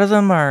 a lot of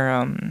them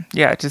are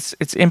just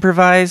it's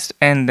improvised,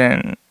 and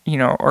then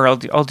or I'll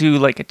do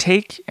like a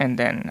take, and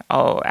then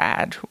I'll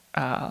add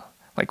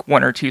like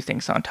one or two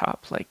things on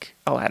top, like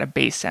I'll add a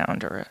bass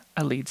sound or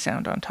a lead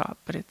sound on top.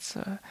 But it's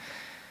a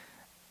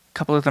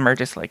couple of them are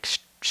just like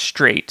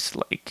straight,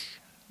 like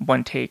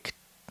one take.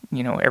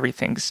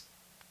 Everything's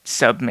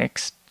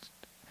submixed.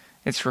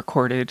 It's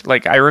recorded.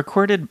 Like I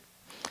recorded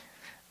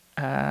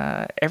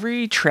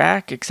every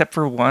track except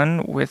for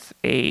one with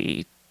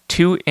a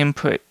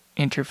 2-input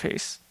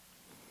interface.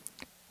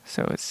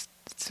 So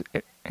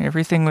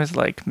everything was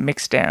like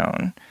mixed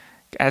down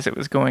as it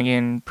was going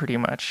in, pretty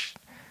much.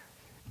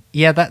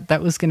 Yeah,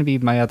 that was going to be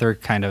my other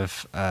kind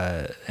of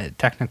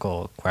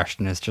technical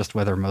question, is just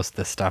whether most of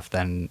this stuff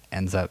then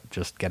ends up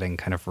just getting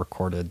kind of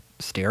recorded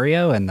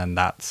stereo, and then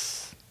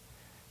that's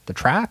the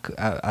track,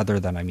 other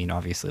than, I mean,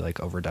 obviously like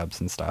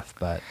overdubs and stuff,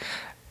 but...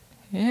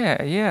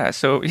 Yeah.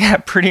 So, yeah,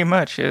 pretty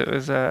much. It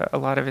was a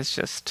lot of it's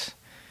just,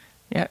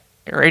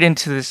 right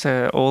into this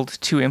old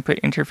 2-input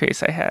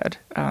interface I had.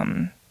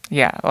 A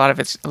lot of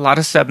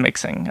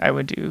submixing I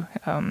would do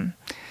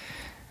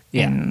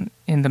in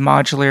the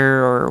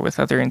modular or with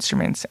other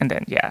instruments, and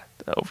then the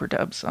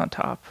overdubs on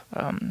top.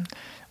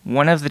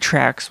 One of the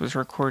tracks was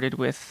recorded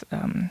with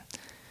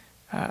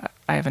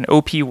I have an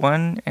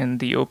OP1, and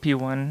the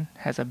OP1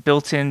 has a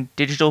built-in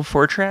digital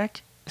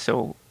 4-track.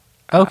 So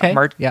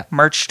March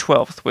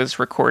 12th was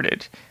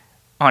recorded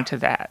onto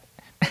that.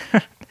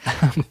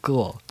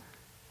 Cool.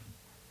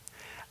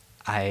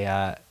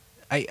 I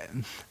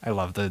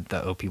love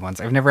the OP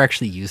ones. I've never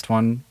actually used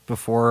one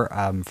before.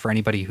 For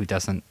anybody who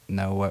doesn't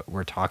know what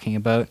we're talking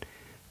about,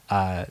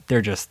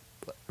 they're just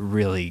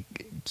really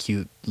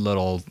cute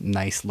little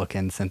nice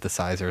looking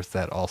synthesizers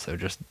that also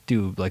just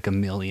do like a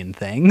million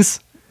things.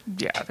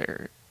 Yeah,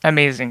 they're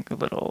amazing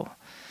little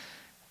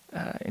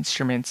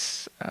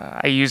instruments.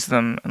 I use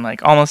them in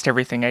like almost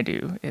everything I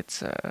do.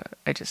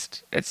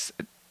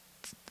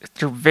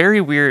 They're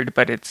very weird,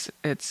 but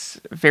it's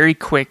very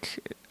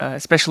quick,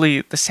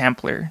 especially the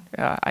sampler.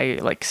 I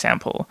like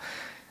sample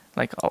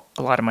like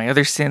a lot of my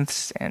other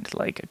synths and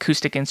like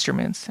acoustic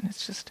instruments, and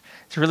it's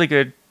a really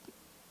good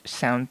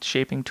sound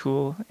shaping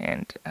tool,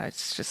 and I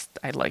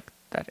like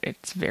that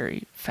it's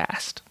very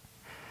fast.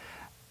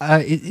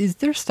 Is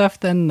there stuff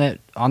then that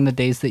on the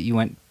days that you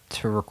went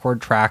to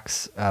record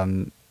tracks,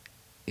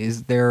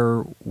 is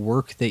there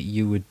work that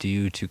you would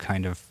do to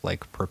kind of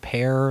like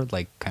prepare,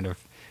 like kind of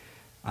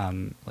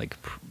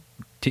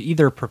to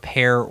either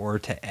prepare or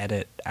to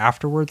edit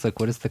afterwards? Like,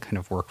 what does the kind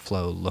of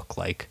workflow look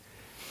like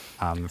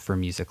for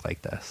music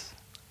like this?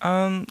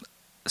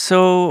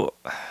 So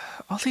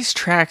all these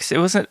tracks,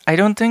 I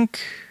don't think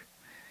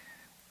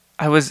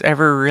I was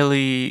ever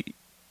really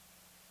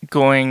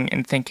going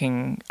and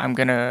thinking I'm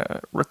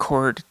gonna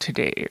record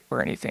today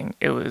or anything.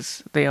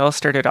 They all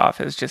started off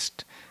as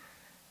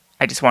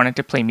I just wanted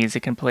to play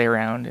music and play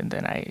around, and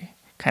then I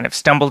kind of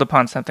stumbled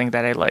upon something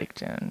that I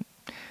liked, and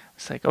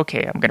it's like,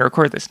 okay, I'm gonna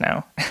record this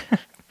now.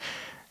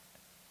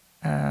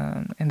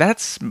 And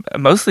that's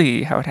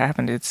mostly how it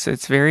happened.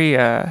 It's very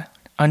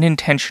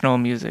unintentional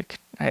music.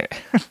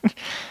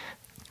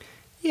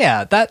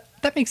 Yeah,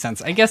 that makes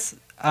sense. I guess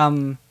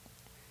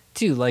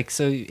too, like,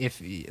 so if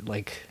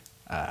like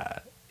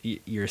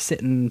you're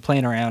sitting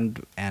playing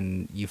around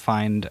and you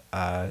find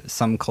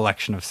some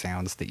collection of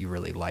sounds that you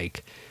really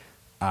like,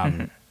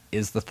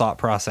 is the thought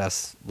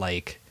process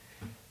like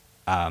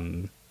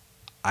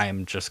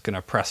I'm just going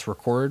to press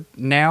record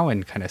now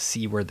and kind of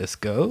see where this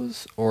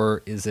goes?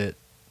 Or is it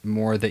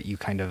more that you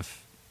kind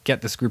of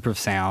get this group of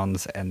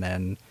sounds and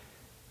then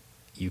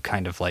you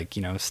kind of like,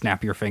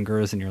 snap your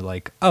fingers and you're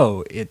like,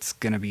 oh, it's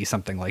going to be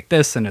something like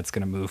this and it's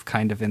going to move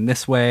kind of in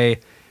this way.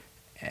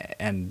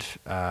 And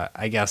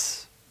I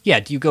guess, yeah,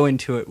 do you go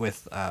into it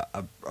with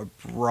a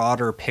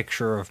broader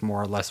picture of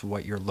more or less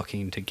what you're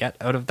looking to get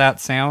out of that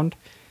sound?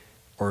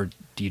 Or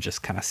do you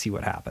just kind of see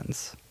what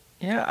happens?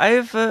 Yeah,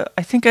 I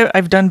think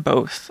I've done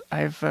both.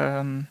 I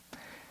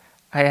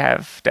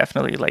have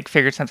definitely like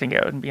figured something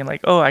out and being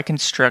like, oh, I can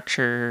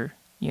structure,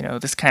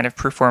 this kind of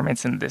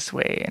performance in this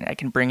way, and I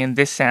can bring in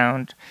this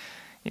sound,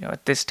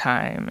 at this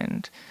time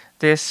and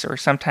this. Or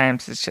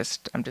sometimes it's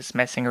just I'm just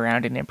messing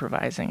around and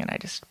improvising, and I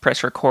just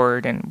press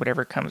record, and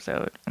whatever comes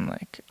out, I'm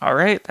like, all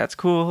right, that's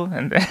cool.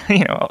 And then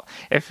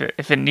if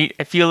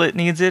I feel it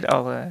needs it,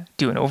 I'll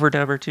do an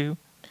overdub or two.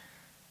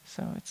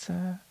 So it's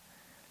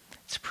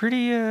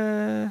pretty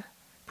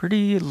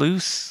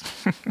loose.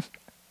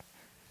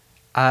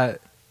 I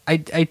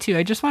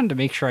just wanted to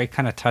make sure I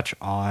kind of touch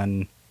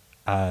on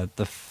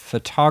the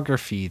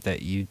photography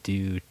that you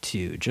do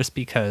too, just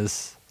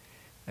because,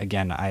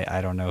 again,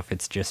 I don't know if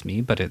it's just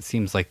me, but it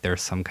seems like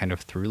there's some kind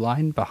of through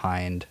line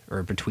behind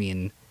or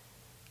between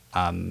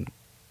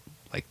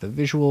like the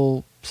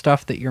visual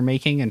stuff that you're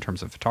making in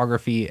terms of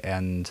photography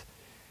and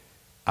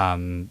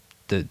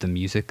the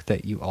music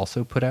that you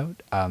also put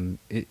out.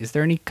 Is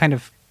there any kind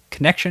of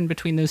connection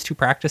between those two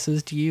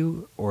practices, do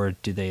you, or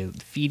do they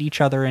feed each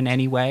other in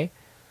any way?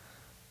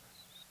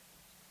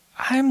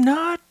 I'm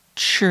not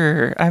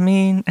sure. I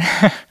mean,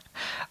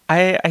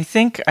 I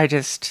think I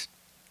just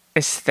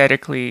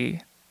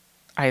aesthetically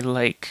I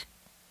like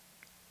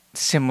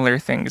similar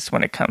things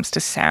when it comes to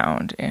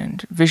sound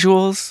and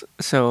visuals.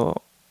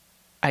 So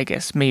I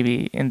guess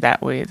maybe in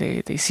that way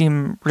they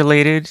seem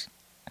related.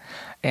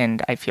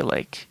 And I feel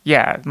like,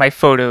 yeah, my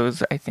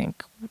photos, I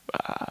think,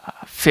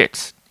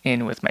 fit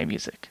in with my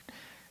music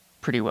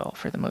pretty well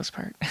for the most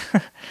part.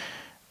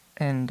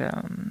 And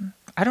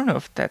I don't know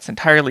if that's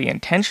entirely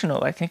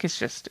intentional. I think it's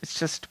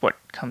just what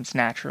comes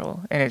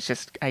natural, and it's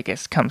just, I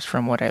guess, comes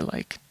from what I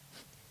like.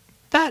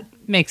 That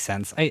makes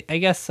sense. I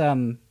guess,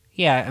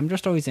 yeah, I'm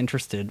just always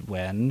interested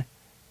when,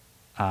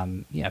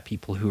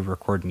 people who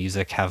record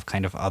music have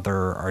kind of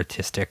other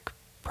artistic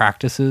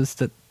practices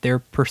that they're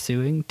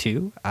pursuing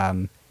too.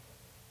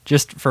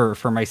 Just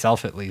for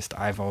myself, at least,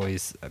 I've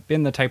always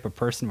been the type of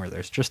person where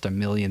there's just a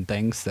million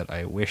things that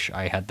I wish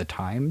I had the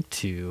time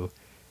to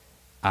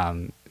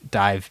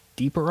dive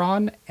deeper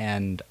on,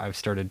 and I've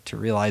started to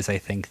realize, I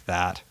think,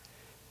 that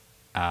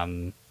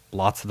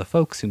lots of the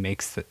folks who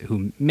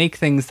make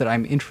things that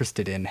I'm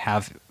interested in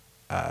have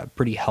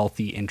pretty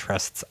healthy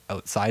interests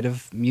outside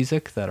of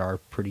music that are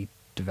pretty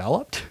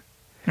developed.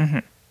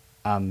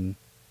 Mm-hmm.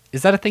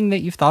 Is that a thing that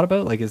you've thought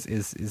about? Like, is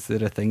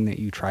it a thing that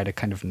you try to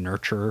kind of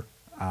nurture,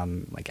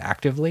 like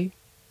actively?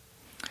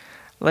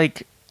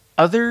 Like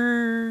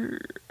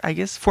other, I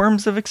guess,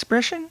 forms of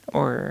expression,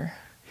 or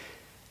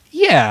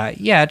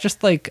yeah,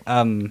 just like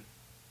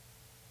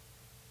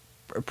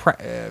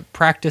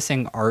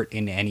practicing art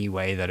in any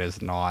way that is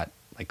not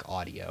like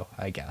audio,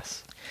 I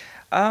guess.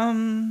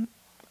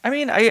 I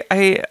mean,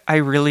 I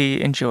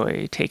really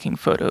enjoy taking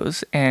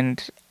photos,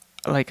 and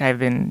like I've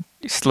been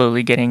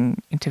slowly getting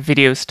into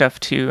video stuff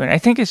too, and I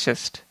think it's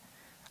just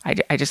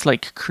I just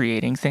like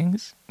creating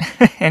things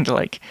and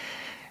like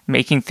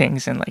making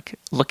things and like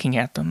looking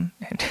at them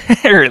and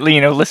or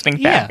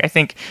listening back. Yeah. I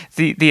think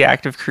the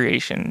act of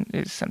creation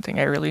is something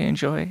I really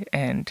enjoy,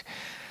 and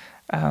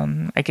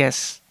I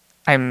guess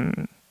I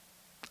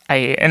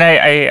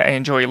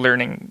enjoy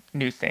learning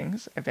new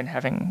things. I've been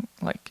having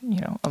like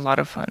a lot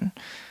of fun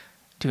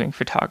doing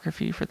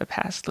photography for the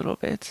past little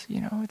bit.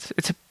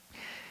 It's a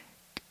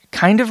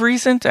kind of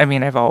recent. I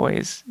mean, I've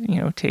always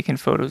taken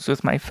photos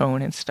with my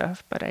phone and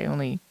stuff, but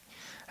I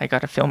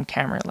got a film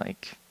camera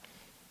like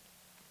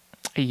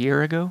a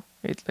year and a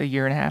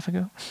half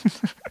ago.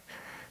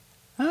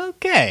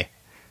 Okay.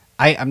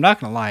 I'm not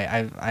gonna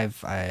lie.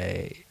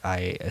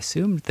 I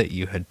assumed that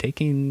you had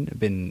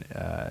been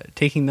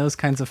taking those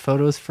kinds of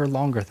photos for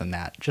longer than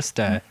that. Just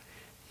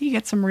you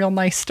get some real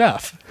nice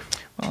stuff.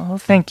 Well,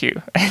 thank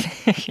you.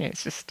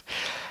 It's just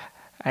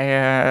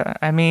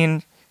I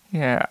mean,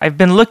 yeah, I've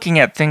been looking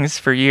at things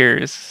for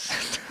years,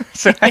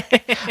 so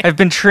I've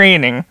been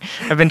training.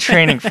 I've been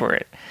training for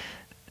it.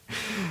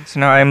 So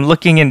now I'm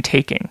looking and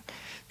taking.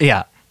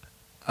 Yeah.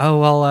 Oh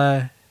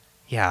well.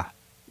 Yeah.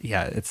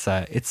 Yeah, it's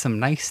some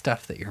nice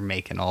stuff that you're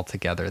making all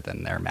together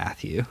then there,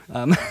 Matthew.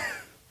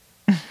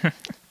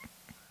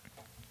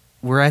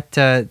 We're at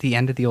the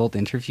end of the old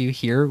interview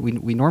here.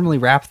 We normally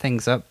wrap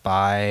things up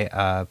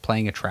by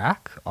playing a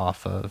track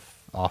off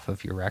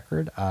of your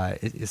record.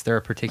 Is there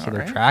a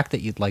particular track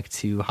that you'd like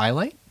to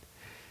highlight?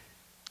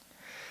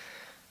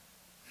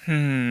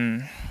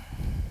 I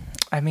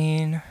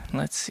mean,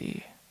 let's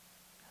see.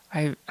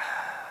 Oh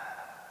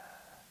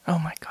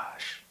my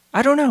gosh.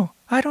 I don't know.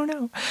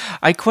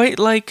 I quite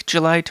like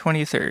July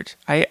 23rd.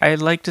 I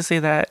like to say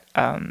that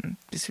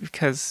just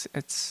because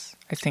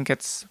I think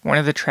it's one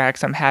of the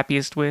tracks I'm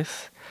happiest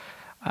with.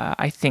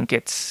 I think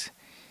it's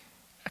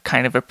a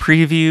kind of a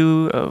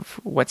preview of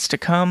what's to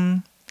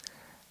come.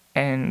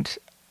 And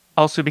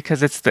also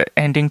because it's the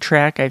ending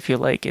track, I feel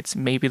like it's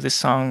maybe the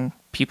song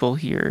people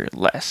hear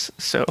less.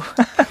 So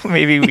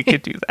maybe we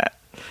could do that.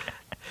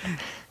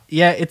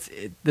 Yeah,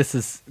 this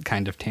is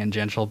kind of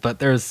tangential, but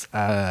there's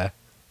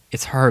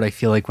it's hard, I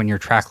feel like, when you're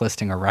track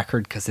listing a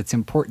record, because it's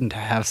important to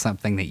have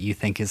something that you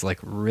think is like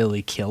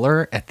really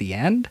killer at the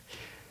end,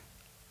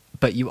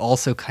 but you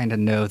also kind of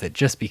know that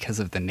just because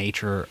of the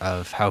nature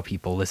of how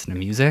people listen to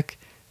music,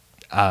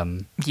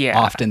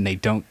 often they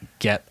don't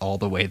get all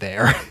the way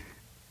there.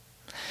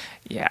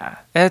 Yeah,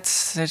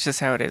 that's just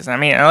how it is. I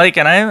mean,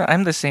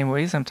 I'm the same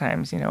way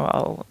sometimes.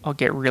 I'll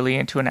get really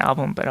into an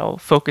album, but I'll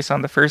focus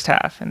on the first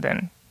half, and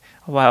then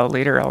a while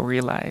later I'll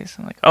realize,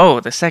 I'm like, oh,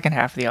 the second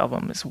half of the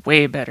album is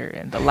way better,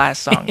 and the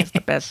last song is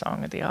the best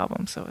song of the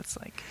album. So it's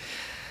like,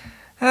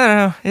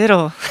 I don't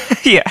know,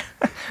 yeah.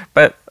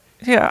 But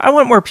yeah, I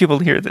want more people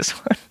to hear this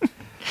one.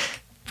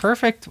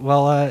 Perfect.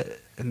 Well,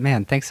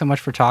 man, thanks so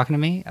much for talking to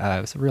me. It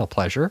was a real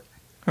pleasure.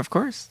 Of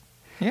course.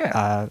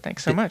 Yeah.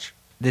 Thanks so much.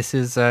 This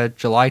is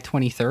July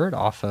 23rd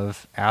off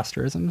of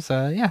Asterisms.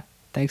 Yeah,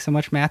 thanks so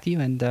much, Matthew,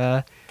 and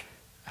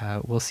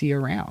we'll see you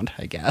around,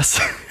 I guess.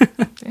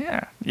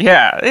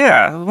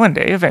 Yeah. One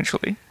day,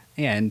 eventually.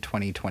 Yeah, in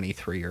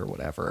 2023 or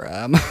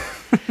whatever.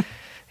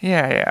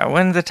 Yeah,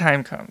 when the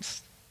time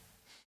comes.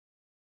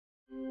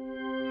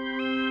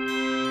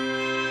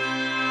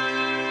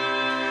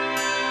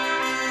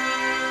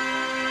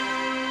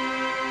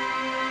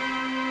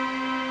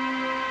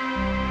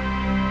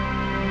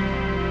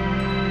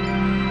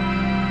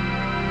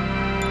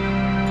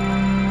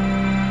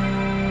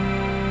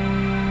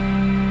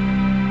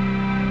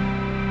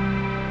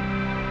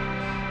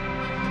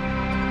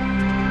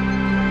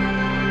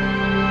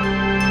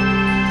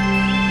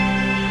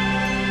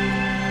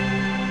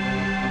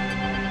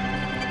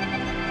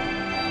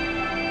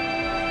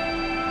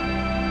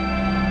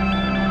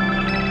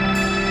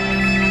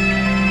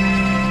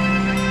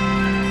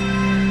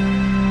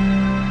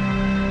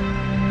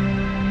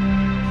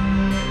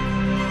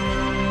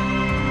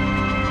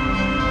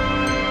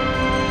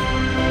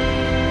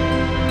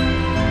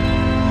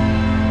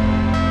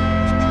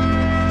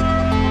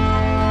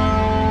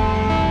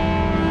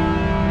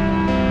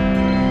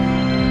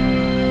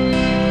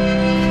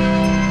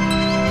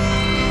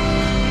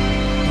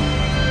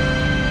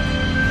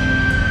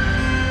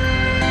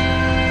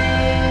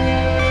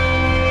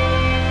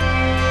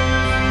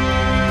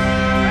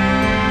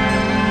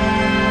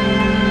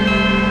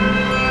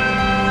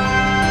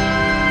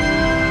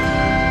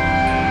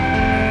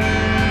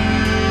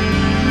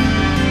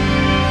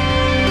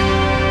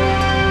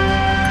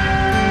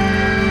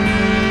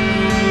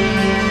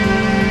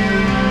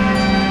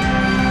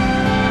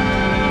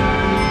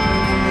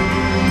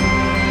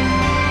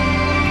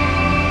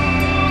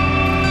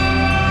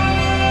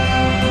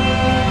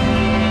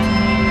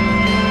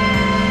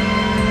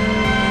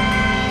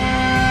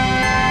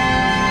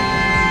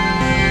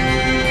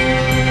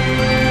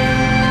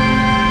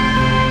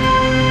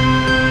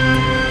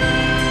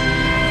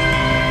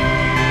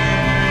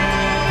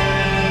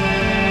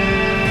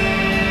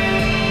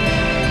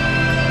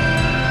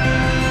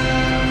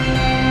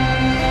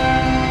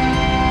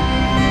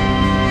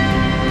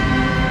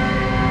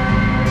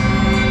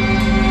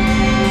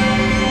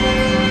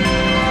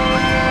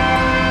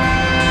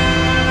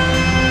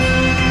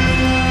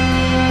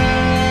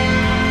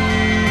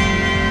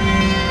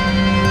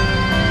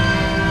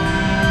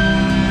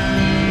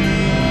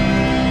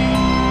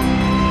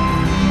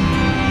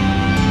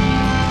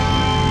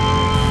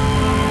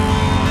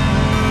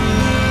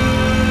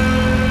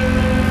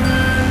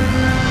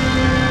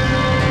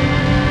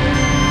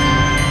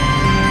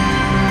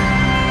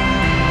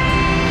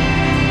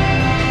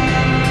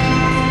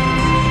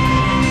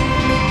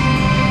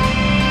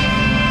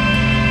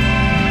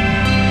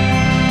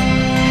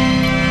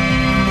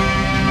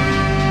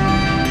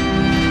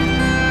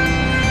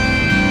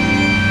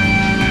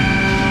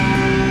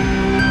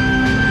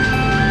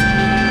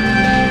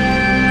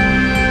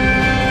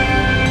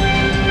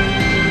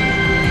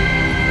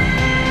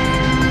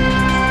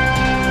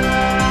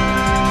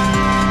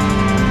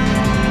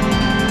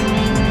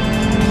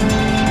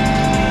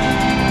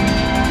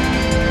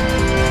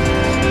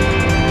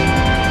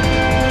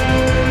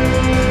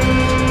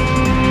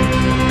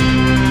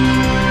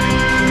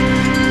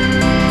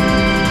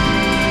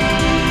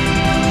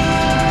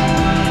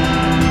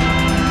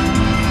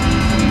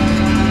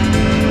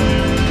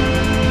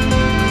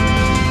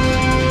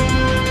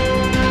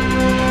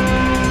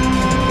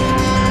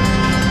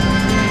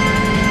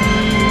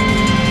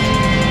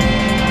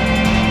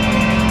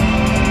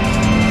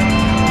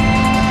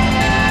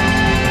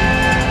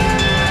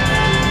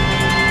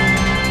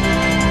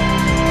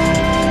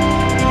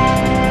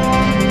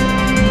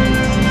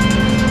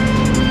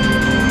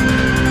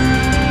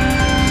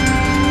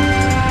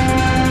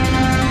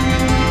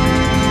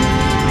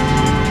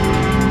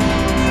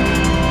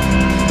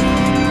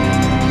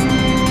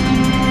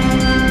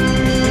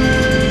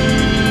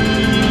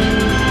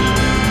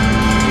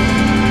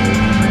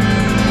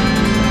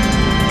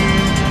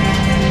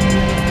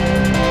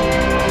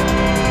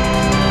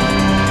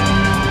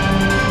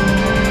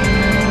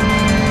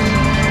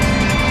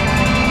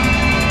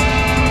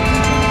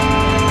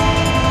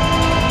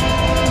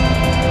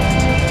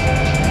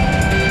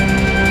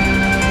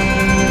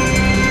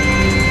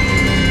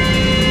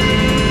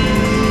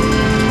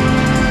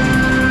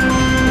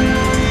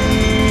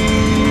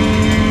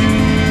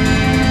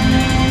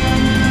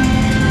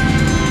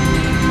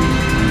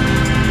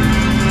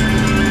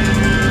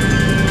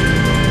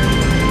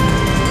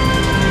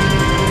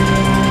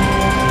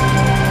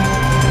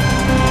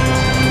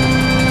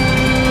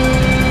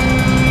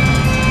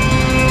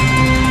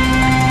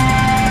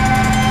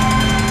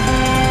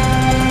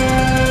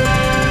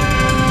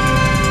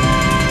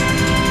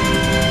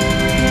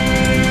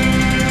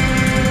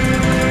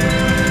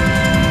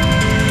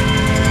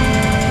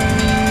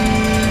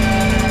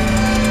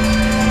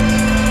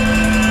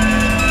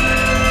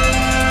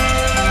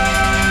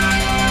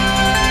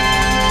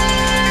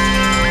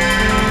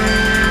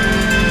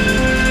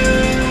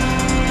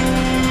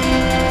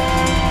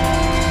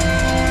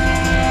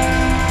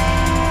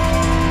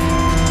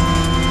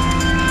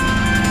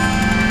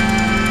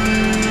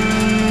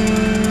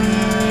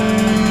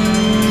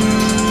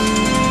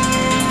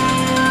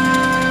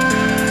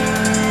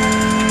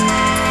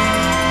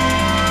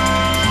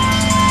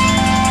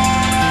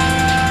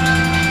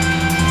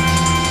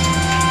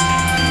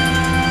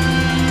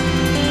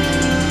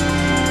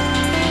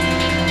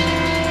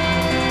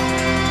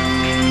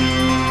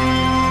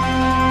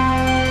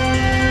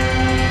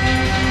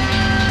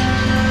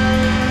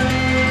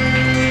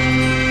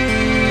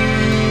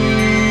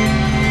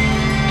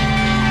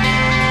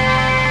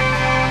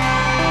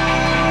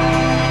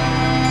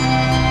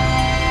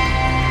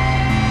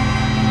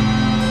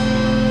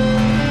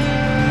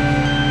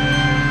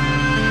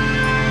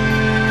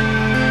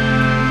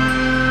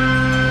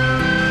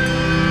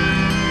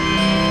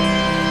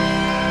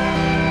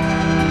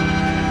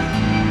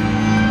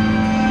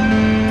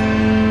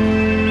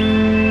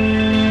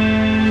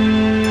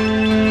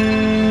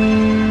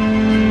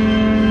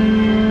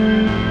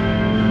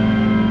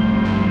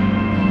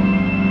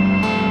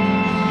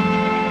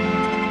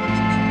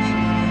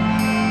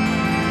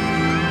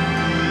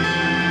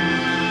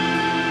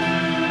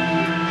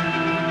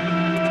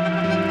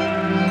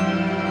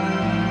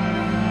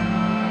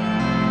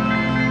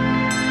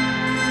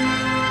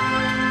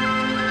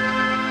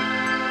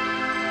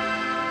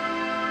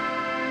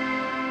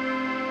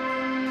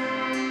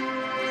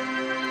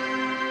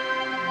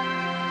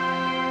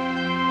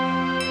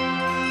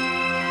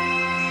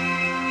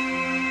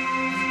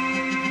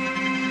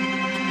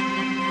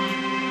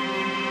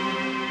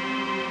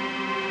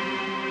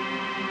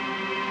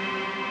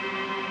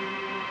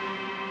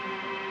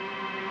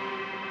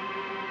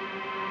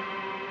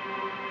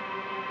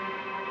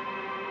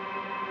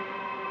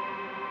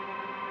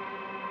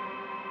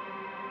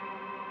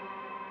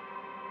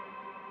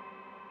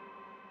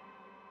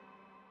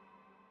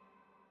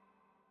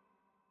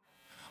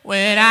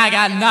 when I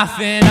got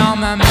nothing on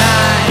my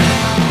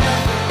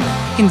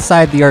mind.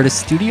 Inside the Artist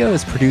Studio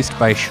is produced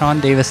by Sean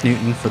Davis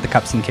Newton for the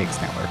Cups and Cakes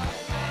Network.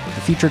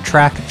 The featured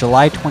track,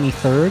 July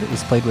 23rd,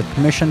 is played with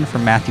permission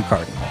from Matthew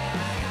Cardinal.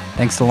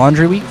 Thanks to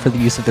Laundry Week for the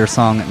use of their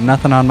song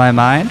Nothing on My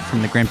Mind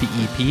from the Grimpy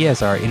EP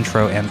as our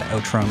intro and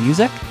outro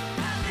music.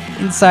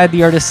 Inside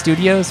the Artist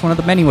Studio is one of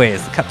the many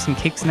ways the Cups and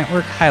Cakes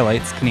Network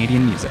highlights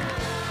Canadian music.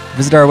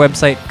 Visit our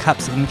website,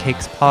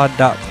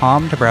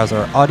 cupsandcakespod.com, to browse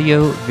our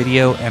audio,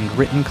 video, and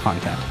written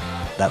content.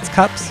 That's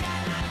cups,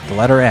 the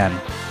letter N,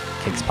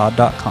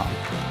 cakespod.com.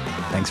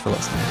 Thanks for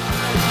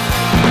listening.